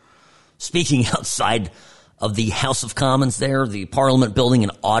later, speaking outside of the House of Commons there, the Parliament building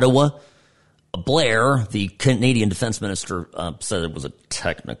in Ottawa, Blair, the Canadian Defense Minister, said it was a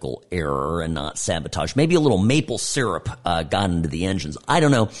technical error and not sabotage. Maybe a little maple syrup got into the engines. I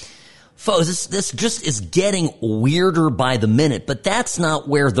don't know. Folks, this just is getting weirder by the minute, but that's not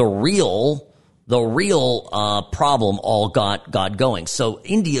where the real problem all got going. So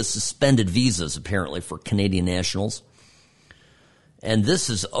India suspended visas, apparently, for Canadian nationals. And this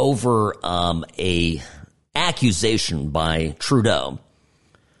is over a accusation by Trudeau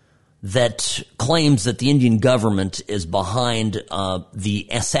that claims that the Indian government is behind the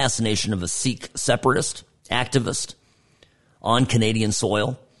assassination of a Sikh separatist activist on Canadian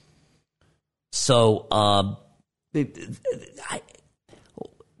soil. So, this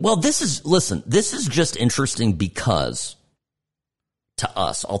is just interesting because to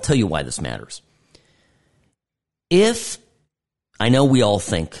us, I'll tell you why this matters. If I know we all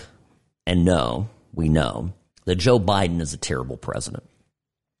think and we know that Joe Biden is a terrible president.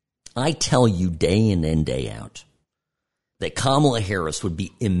 I tell you day in and day out that Kamala Harris would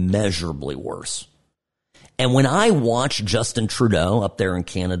be immeasurably worse. And when I watch Justin Trudeau up there in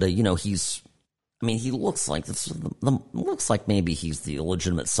Canada, he looks like maybe he's the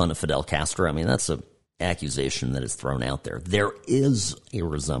illegitimate son of Fidel Castro. I mean, that's an accusation that is thrown out there. There is a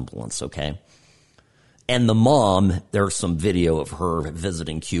resemblance, okay? And the mom, there's some video of her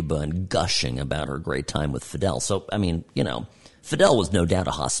visiting Cuba and gushing about her great time with Fidel. So, Fidel was no doubt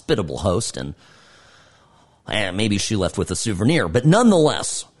a hospitable host, and maybe she left with a souvenir. But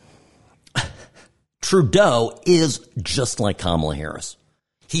nonetheless, Trudeau is just like Kamala Harris.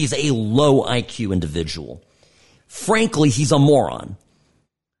 He's a low IQ individual. Frankly, he's a moron.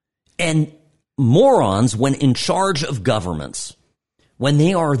 And morons, when in charge of governments, when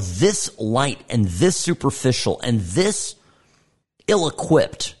they are this light and this superficial and this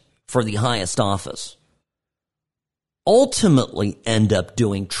ill-equipped for the highest office, ultimately end up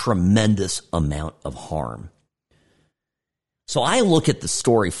doing tremendous amount of harm. So I look at the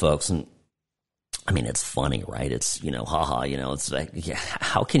story, folks, and I mean, it's funny, right? It's, haha, it's like,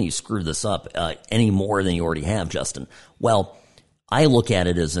 how can you screw this up any more than you already have, Justin? Well, I look at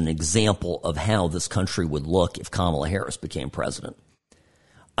it as an example of how this country would look if Kamala Harris became president.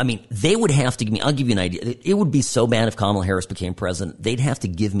 I mean, they would have to give me, I'll give you an idea. It would be so bad if Kamala Harris became president. They'd have to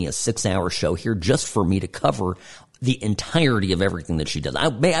give me a 6-hour show here just for me to cover the entirety of everything that she does. I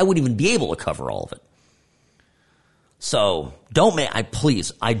wouldn't even be able to cover all of it. So we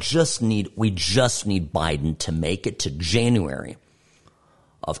just need Biden to make it to January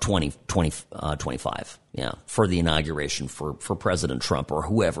of 2025. Yeah. For the inauguration for President Trump or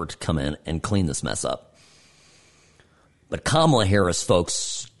whoever to come in and clean this mess up. But Kamala Harris,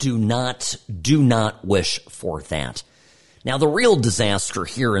 folks, do not wish for that. Now, the real disaster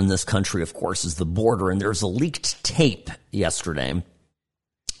here in this country, of course, is the border. And there's a leaked tape yesterday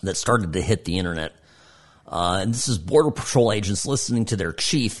that started to hit the internet. And this is Border Patrol agents listening to their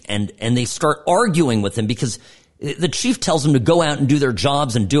chief, and they start arguing with him because the chief tells them to go out and do their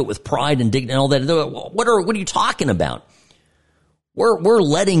jobs and do it with pride and dignity and all that. What are you talking about? We're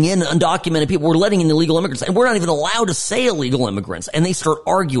letting in undocumented people. We're letting in illegal immigrants, and we're not even allowed to say illegal immigrants. And they start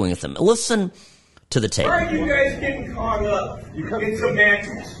arguing with them. Listen to the tape. Why are you guys getting caught up in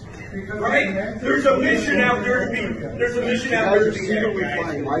semantics? Right? There's a mission out there to be. There's a mission out there to be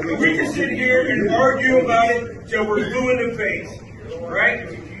had, guys. We can sit here and argue about it till we're blue in the face,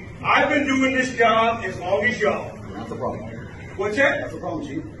 right? I've been doing this job as long as y'all. That's the problem. What's that? That's the problem,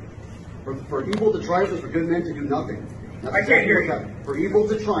 Chief. For evil to triumph is for good men to do nothing. That's I can't hear you. For evil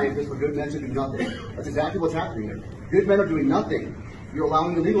to triumph is for good men to do nothing. That's exactly what's happening here. Good men are doing nothing. You're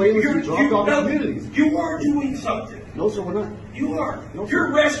allowing illegal aliens to be dropped off in communities. You are doing something. No, sir, we're not. You are. No,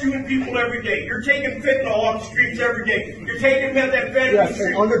 You're rescuing people every day. You're taking fentanyl off the streets every day. You're taking methamphetamine yes,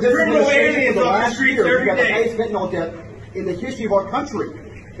 and under this criminal administration aliens for the off the last streets year, we every got the day. highest fentanyl death in the history of our country.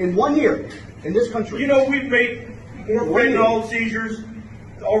 In 1 year, in this country. You know, we've made more fentanyl seizures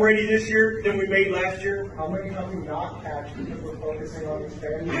already this year than we made last year. How many have we not catch because we're focusing on these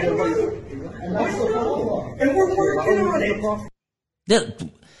families? And that's the problem. And we're working on it.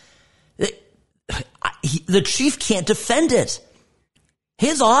 The chief can't defend it.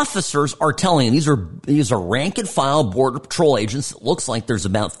 His officers are telling him, these are rank and file Border Patrol agents. It looks like there's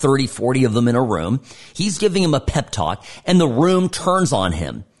about 30, 40 of them in a room. He's giving him a pep talk, and the room turns on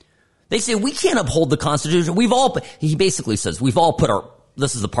him. They say, we can't uphold the Constitution. He basically says,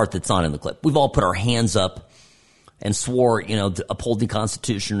 this is the part that's not in the clip. We've all put our hands up and swore, to uphold the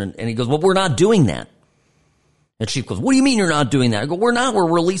Constitution. And he goes, well, we're not doing that. And chief goes, what do you mean you're not doing that? I go, we're not.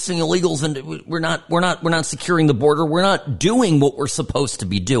 We're releasing illegals and we're not securing the border. We're not doing what we're supposed to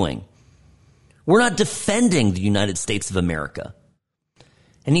be doing. We're not defending the United States of America.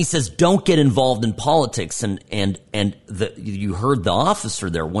 And he says, don't get involved in politics. And you heard the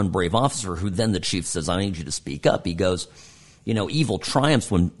officer there, one brave officer, who then the chief says, I need you to speak up. He goes, evil triumphs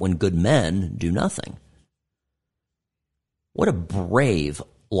when good men do nothing. What a brave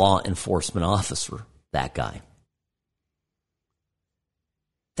law enforcement officer, that guy.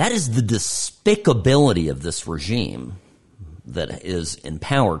 That is the despicability of this regime that is in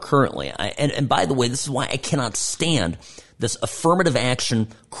power currently. And by the way, this is why I cannot stand this affirmative action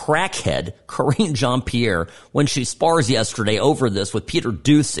crackhead, Karine Jean-Pierre, when she spars yesterday over this with Peter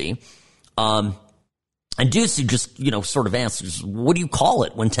Doocy. And Doocy just, sort of asks, what do you call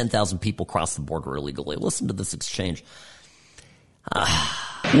it when 10,000 people cross the border illegally? Listen to this exchange.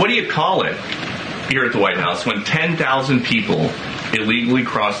 What do you call it here at the White House when 10,000 people illegally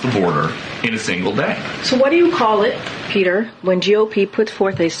cross the border in a single day? So what do you call it, Peter, when GOP puts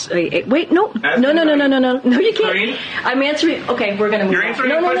forth a wait, no, you can't. Karine? I'm answering. Okay, we're going to move You're on. answering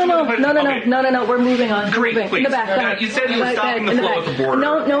No, we're moving on. Karine, please. In the back. You said you were stopping the flow at the border.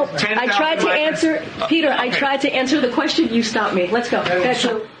 No. I tried to answer, Peter, okay. I tried to answer the question. You stopped me. Let's go.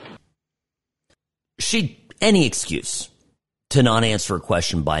 Any excuse to not answer a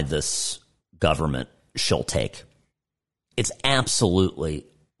question by this government, she'll take. It's absolutely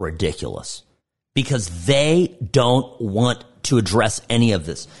ridiculous because they don't want to address any of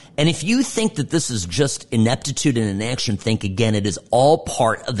this. And if you think that this is just ineptitude and inaction, think again. It is all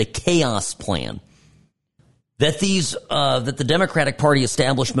part of the chaos plan that that the Democratic Party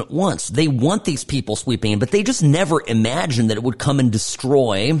establishment wants. They want these people sweeping in, but they just never imagined that it would come and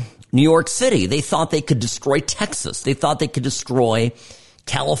destroy New York City. They thought they could destroy Texas. They thought they could destroy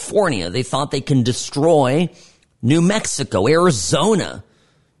California. They thought they can destroy New Mexico, Arizona.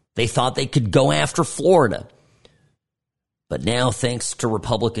 They thought they could go after Florida. But now, thanks to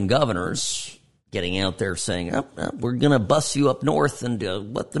Republican governors getting out there saying, we're going to bus you up north and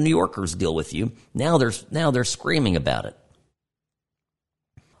let the New Yorkers deal with you. Now they're screaming about it.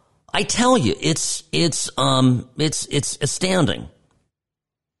 I tell you, it's astounding.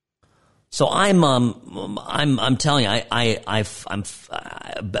 So I'm telling you, I'm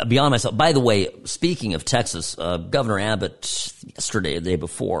beyond myself. By the way, speaking of Texas, Governor Abbott yesterday, the day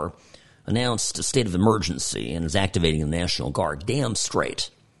before, announced a state of emergency and is activating the National Guard. Damn straight.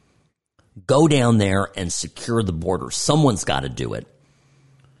 Go down there and secure the border. Someone's got to do it.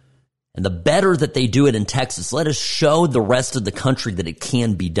 And the better that they do it in Texas, let us show the rest of the country that it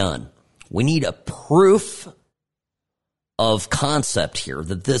can be done. We need a proof of concept here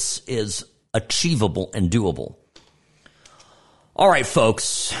that this is achievable and doable. All right,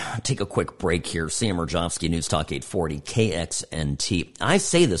 folks, take a quick break here. Sam Rajovsky, News Talk 840, KXNT. I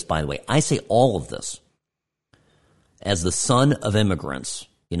say this, by the way, I say all of this as the son of immigrants.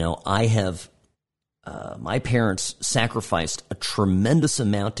 You know, I have, my parents sacrificed a tremendous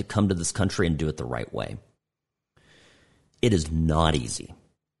amount to come to this country and do it the right way. It is not easy.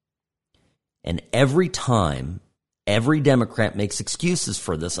 And every time, every Democrat makes excuses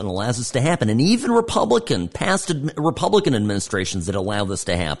for this and allows this to happen. And even past Republican administrations that allow this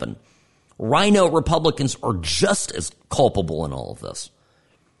to happen. Rhino Republicans are just as culpable in all of this.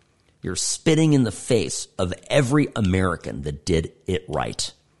 You're spitting in the face of every American that did it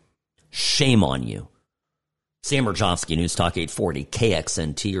right. Shame on you. Sam Rajovsky, News Talk 840,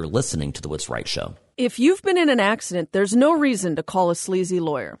 KXNT. You're listening to The What's Right Show. If you've been in an accident, there's no reason to call a sleazy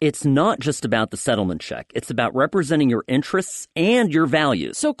lawyer. It's not just about the settlement check. It's about representing your interests and your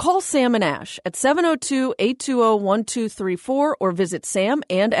values. So call Sam and Ash at 702-820-1234 or visit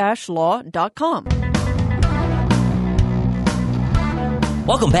samandashlaw.com.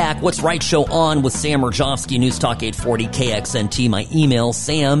 Welcome back. What's Right Show on with Sam Rajovsky, News Talk 840 KXNT. My email,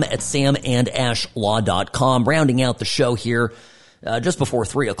 sam@samandashlaw.com. Rounding out the show here just before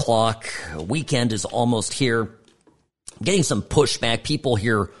 3 o'clock. Weekend is almost here. I'm getting some pushback. People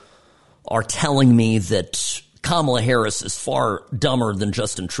here are telling me that Kamala Harris is far dumber than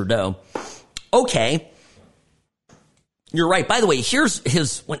Justin Trudeau. Okay. You're right. By the way, here's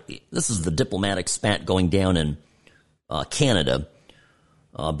this is the diplomatic spat going down in Canada.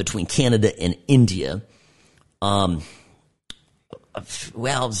 Between Canada and India. Well,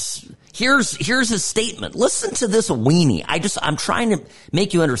 here's his statement. Listen to this weenie. I'm trying to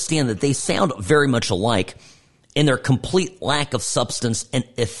make you understand that they sound very much alike in their complete lack of substance and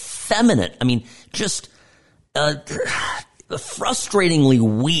effeminate. I mean, just a frustratingly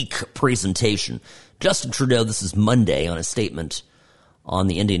weak presentation. Justin Trudeau, this is Monday, on a statement on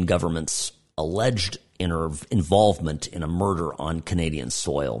the Indian government's alleged involvement in a murder on Canadian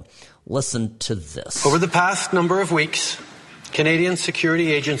soil. Listen to this. Over the past number of weeks, Canadian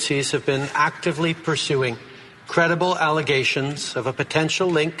security agencies have been actively pursuing credible allegations of a potential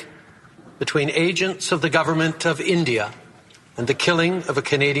link between agents of the government of India and the killing of a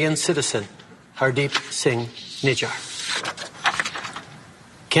Canadian citizen, Hardeep Singh Nijjar.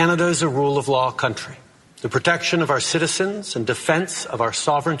 Canada is a rule of law country. The protection of our citizens and defense of our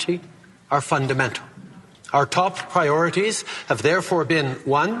sovereignty are fundamental. Our top priorities have therefore been,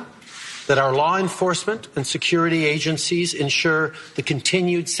 1, that our law enforcement and security agencies ensure the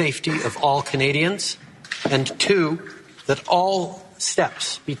continued safety of all Canadians, and 2, that all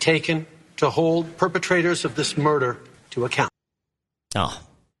steps be taken to hold perpetrators of this murder to account.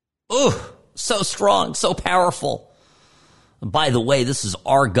 So strong, so powerful. By the way, this is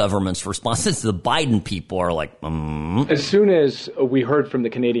our government's response. This is the Biden people are like, As soon as we heard from the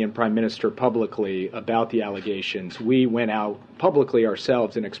Canadian Prime Minister publicly about the allegations, we went out publicly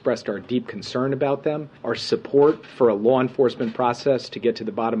ourselves and expressed our deep concern about them, our support for a law enforcement process to get to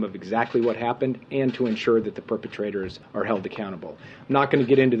the bottom of exactly what happened and to ensure that the perpetrators are held accountable. I'm not going to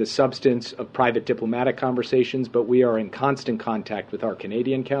get into the substance of private diplomatic conversations, but we are in constant contact with our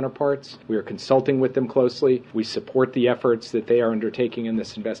Canadian counterparts. We are consulting with them closely. We support the efforts that they are undertaking in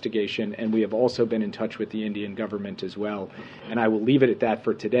this investigation, and we have also been in touch with the Indian government as well. And I will leave it at that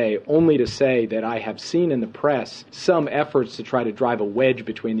for today, only to say that I have seen in the press some efforts to try to drive a wedge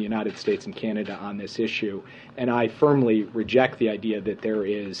between the United States and Canada on this issue, and I firmly reject the idea that there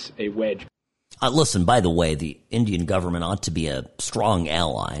is a wedge. Listen, by the way, the Indian government ought to be a strong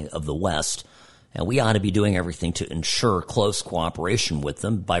ally of the West, and we ought to be doing everything to ensure close cooperation with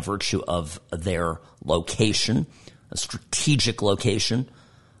them by virtue of their location, a strategic location.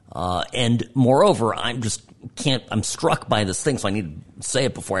 And moreover, I'm struck by this thing, so I need to say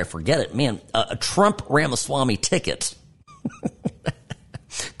it before I forget it. Man, a Trump Ramaswamy ticket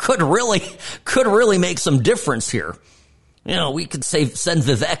could really make some difference here. You know, we could send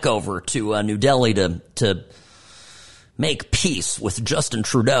Vivek over to New Delhi to make peace with Justin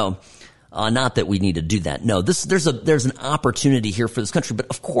Trudeau. Not that we need to do that. No, there's an opportunity here for this country. But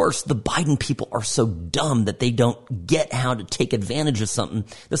of course, the Biden people are so dumb that they don't get how to take advantage of something.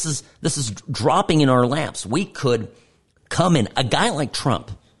 This is dropping in our laps. We could come in, a guy like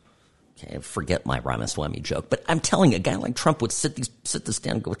Trump. Okay, forget my Ramaswamy joke, but I'm telling you, a guy like Trump would sit this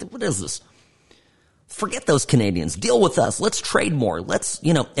down and go, what is this? Forget those Canadians. Deal with us. Let's trade more.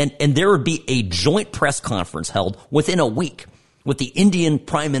 And there would be a joint press conference held within a week with the Indian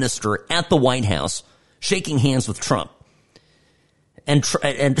Prime Minister at the White House shaking hands with Trump. And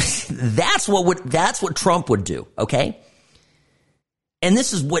that's what Trump would do, okay? And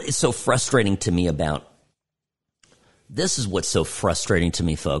this is what is so frustrating to me about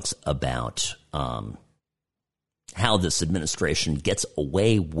folks, about how this administration gets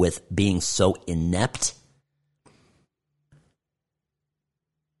away with being so inept.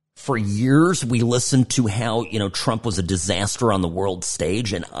 For years, we listened to how, Trump was a disaster on the world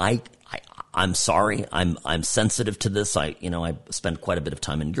stage, and I'm sorry, I'm sensitive to this. I spend quite a bit of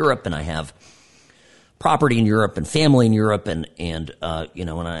time in Europe, and I have property in Europe and family in Europe, and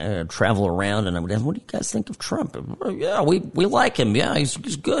when I travel around, and I would ask, what do you guys think of Trump? Yeah, we like him. Yeah, he's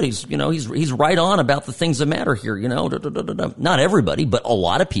good. He's right on about the things that matter here. Not everybody, but a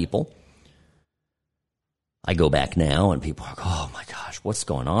lot of people. I go back now, and people are like, oh my gosh, what's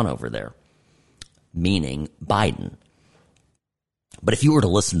going on over there? Meaning Biden. But if you were to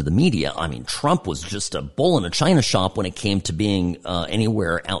listen to the media, I mean, Trump was just a bull in a china shop when it came to being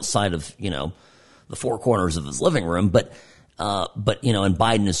anywhere outside of the four corners of his living room, but and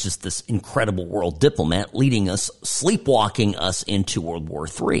Biden is just this incredible world diplomat sleepwalking us into World War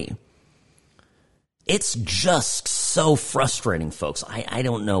III. It's just so frustrating, folks. I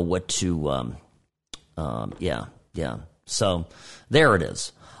don't know what to, So there it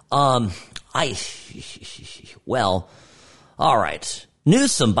is. All right.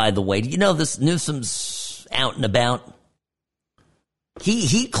 Newsom, by the way, do you know this? Newsom's out and about.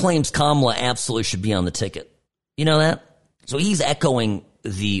 He claims Kamala absolutely should be on the ticket. You know that? So he's echoing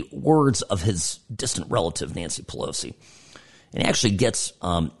the words of his distant relative, Nancy Pelosi. And he actually gets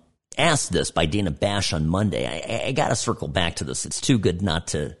asked this by Dana Bash on Monday. I got to circle back to this. It's too good not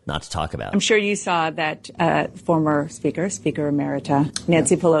to talk about. I'm sure you saw that former Speaker Emerita,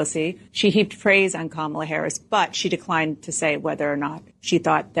 Nancy Pelosi, she heaped praise on Kamala Harris, but she declined to say whether or not she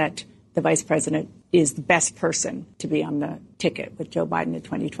thought that the vice president is the best person to be on the ticket with Joe Biden in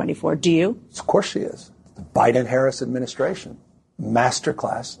 2024. Do you? Of course she is. The Biden-Harris administration,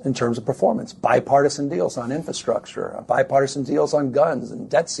 masterclass in terms of performance. Bipartisan deals on infrastructure, bipartisan deals on guns and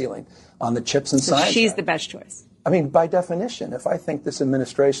debt ceiling, on the chips and science. She's the best choice. I mean, by definition, if I think this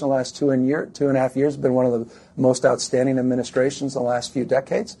administration the last 2.5 years has been one of the most outstanding administrations in the last few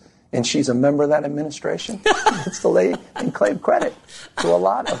decades, and she's a member of that administration, it's the lady and claim credit to a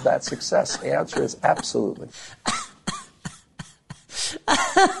lot of that success. The answer is absolutely.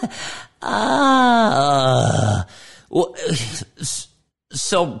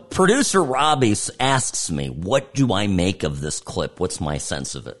 So producer Robbie asks me, what do I make of this clip? What's my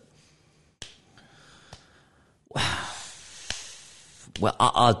sense of it? Well,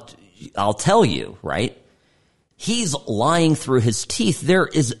 I'll tell you, right? He's lying through his teeth. There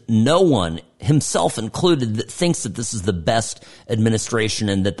is no one, himself included, that thinks that this is the best administration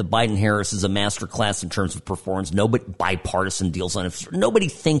and that the Biden-Harris is a masterclass in terms of performance. Nobody, bipartisan deals on it. Nobody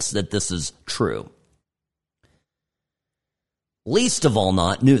thinks that this is true. Least of all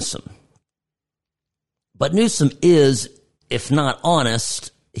not Newsom. But Newsom is, if not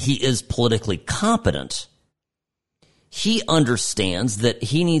honest, he is politically competent. He understands that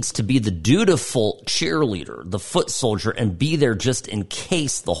he needs to be the dutiful cheerleader, the foot soldier, and be there just in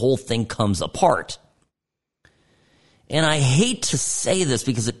case the whole thing comes apart. And I hate to say this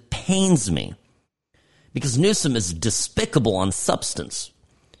because it pains me, because Newsom is despicable on substance.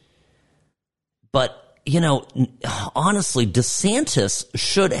 But, honestly, DeSantis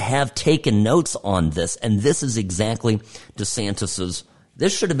should have taken notes on this, and this is exactly this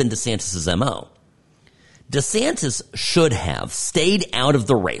should have been DeSantis's MO. DeSantis should have stayed out of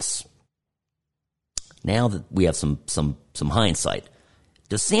the race. Now that we have some hindsight,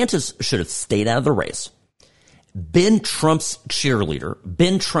 DeSantis should have stayed out of the race, been Trump's cheerleader,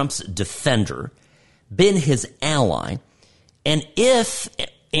 been Trump's defender, been his ally, and if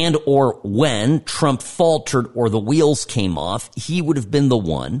and or when Trump faltered or the wheels came off, he would have been the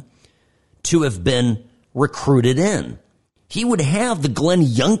one to have been recruited in. He would have the Glenn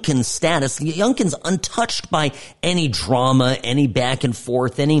Youngkin status. Youngkin's untouched by any drama, any back and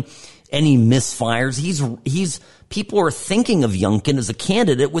forth, any misfires. People are thinking of Youngkin as a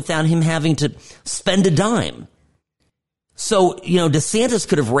candidate without him having to spend a dime. So, DeSantis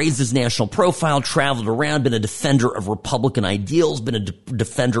could have raised his national profile, traveled around, been a defender of Republican ideals, been a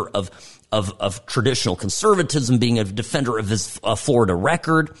defender of traditional conservatism, being a defender of his Florida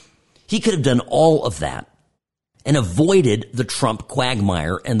record. He could have done all of that and avoided the Trump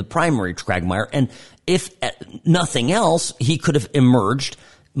quagmire and the primary quagmire. And if nothing else, he could have emerged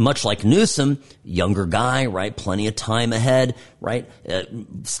much like Newsom, younger guy, right? Plenty of time ahead, right?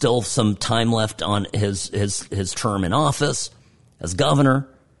 Still some time left on his term in office as governor.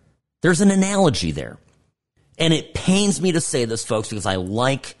 There's an analogy there. And it pains me to say this, folks, because I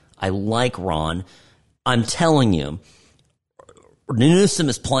like Ron. I'm telling you, Newsom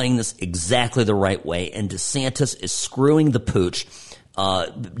is playing this exactly the right way, and DeSantis is screwing the pooch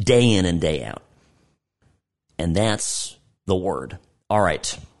day in and day out. And that's the word. All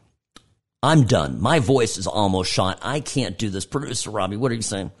right. I'm done. My voice is almost shot. I can't do this. Producer Robbie, what are you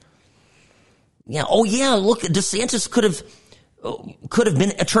saying? Yeah. Oh, yeah. Look, DeSantis could have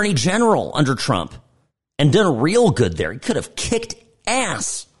been attorney general under Trump and done real good there. He could have kicked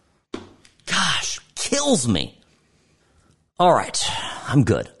ass. Gosh, kills me. All right. I'm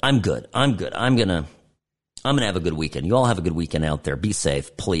good. I'm going to have a good weekend. You all have a good weekend out there. Be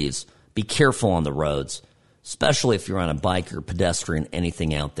safe, please. Be careful on the roads, especially if you're on a bike or pedestrian,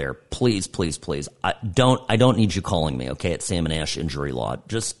 anything out there. Please, please, please. I don't need you calling me, okay, at Sam and Ash Injury Law.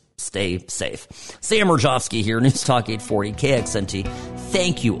 Just stay safe. Sam Rajovsky here, News Talk 840 KXNT.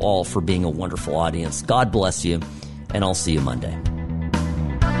 Thank you all for being a wonderful audience. God bless you, and I'll see you Monday.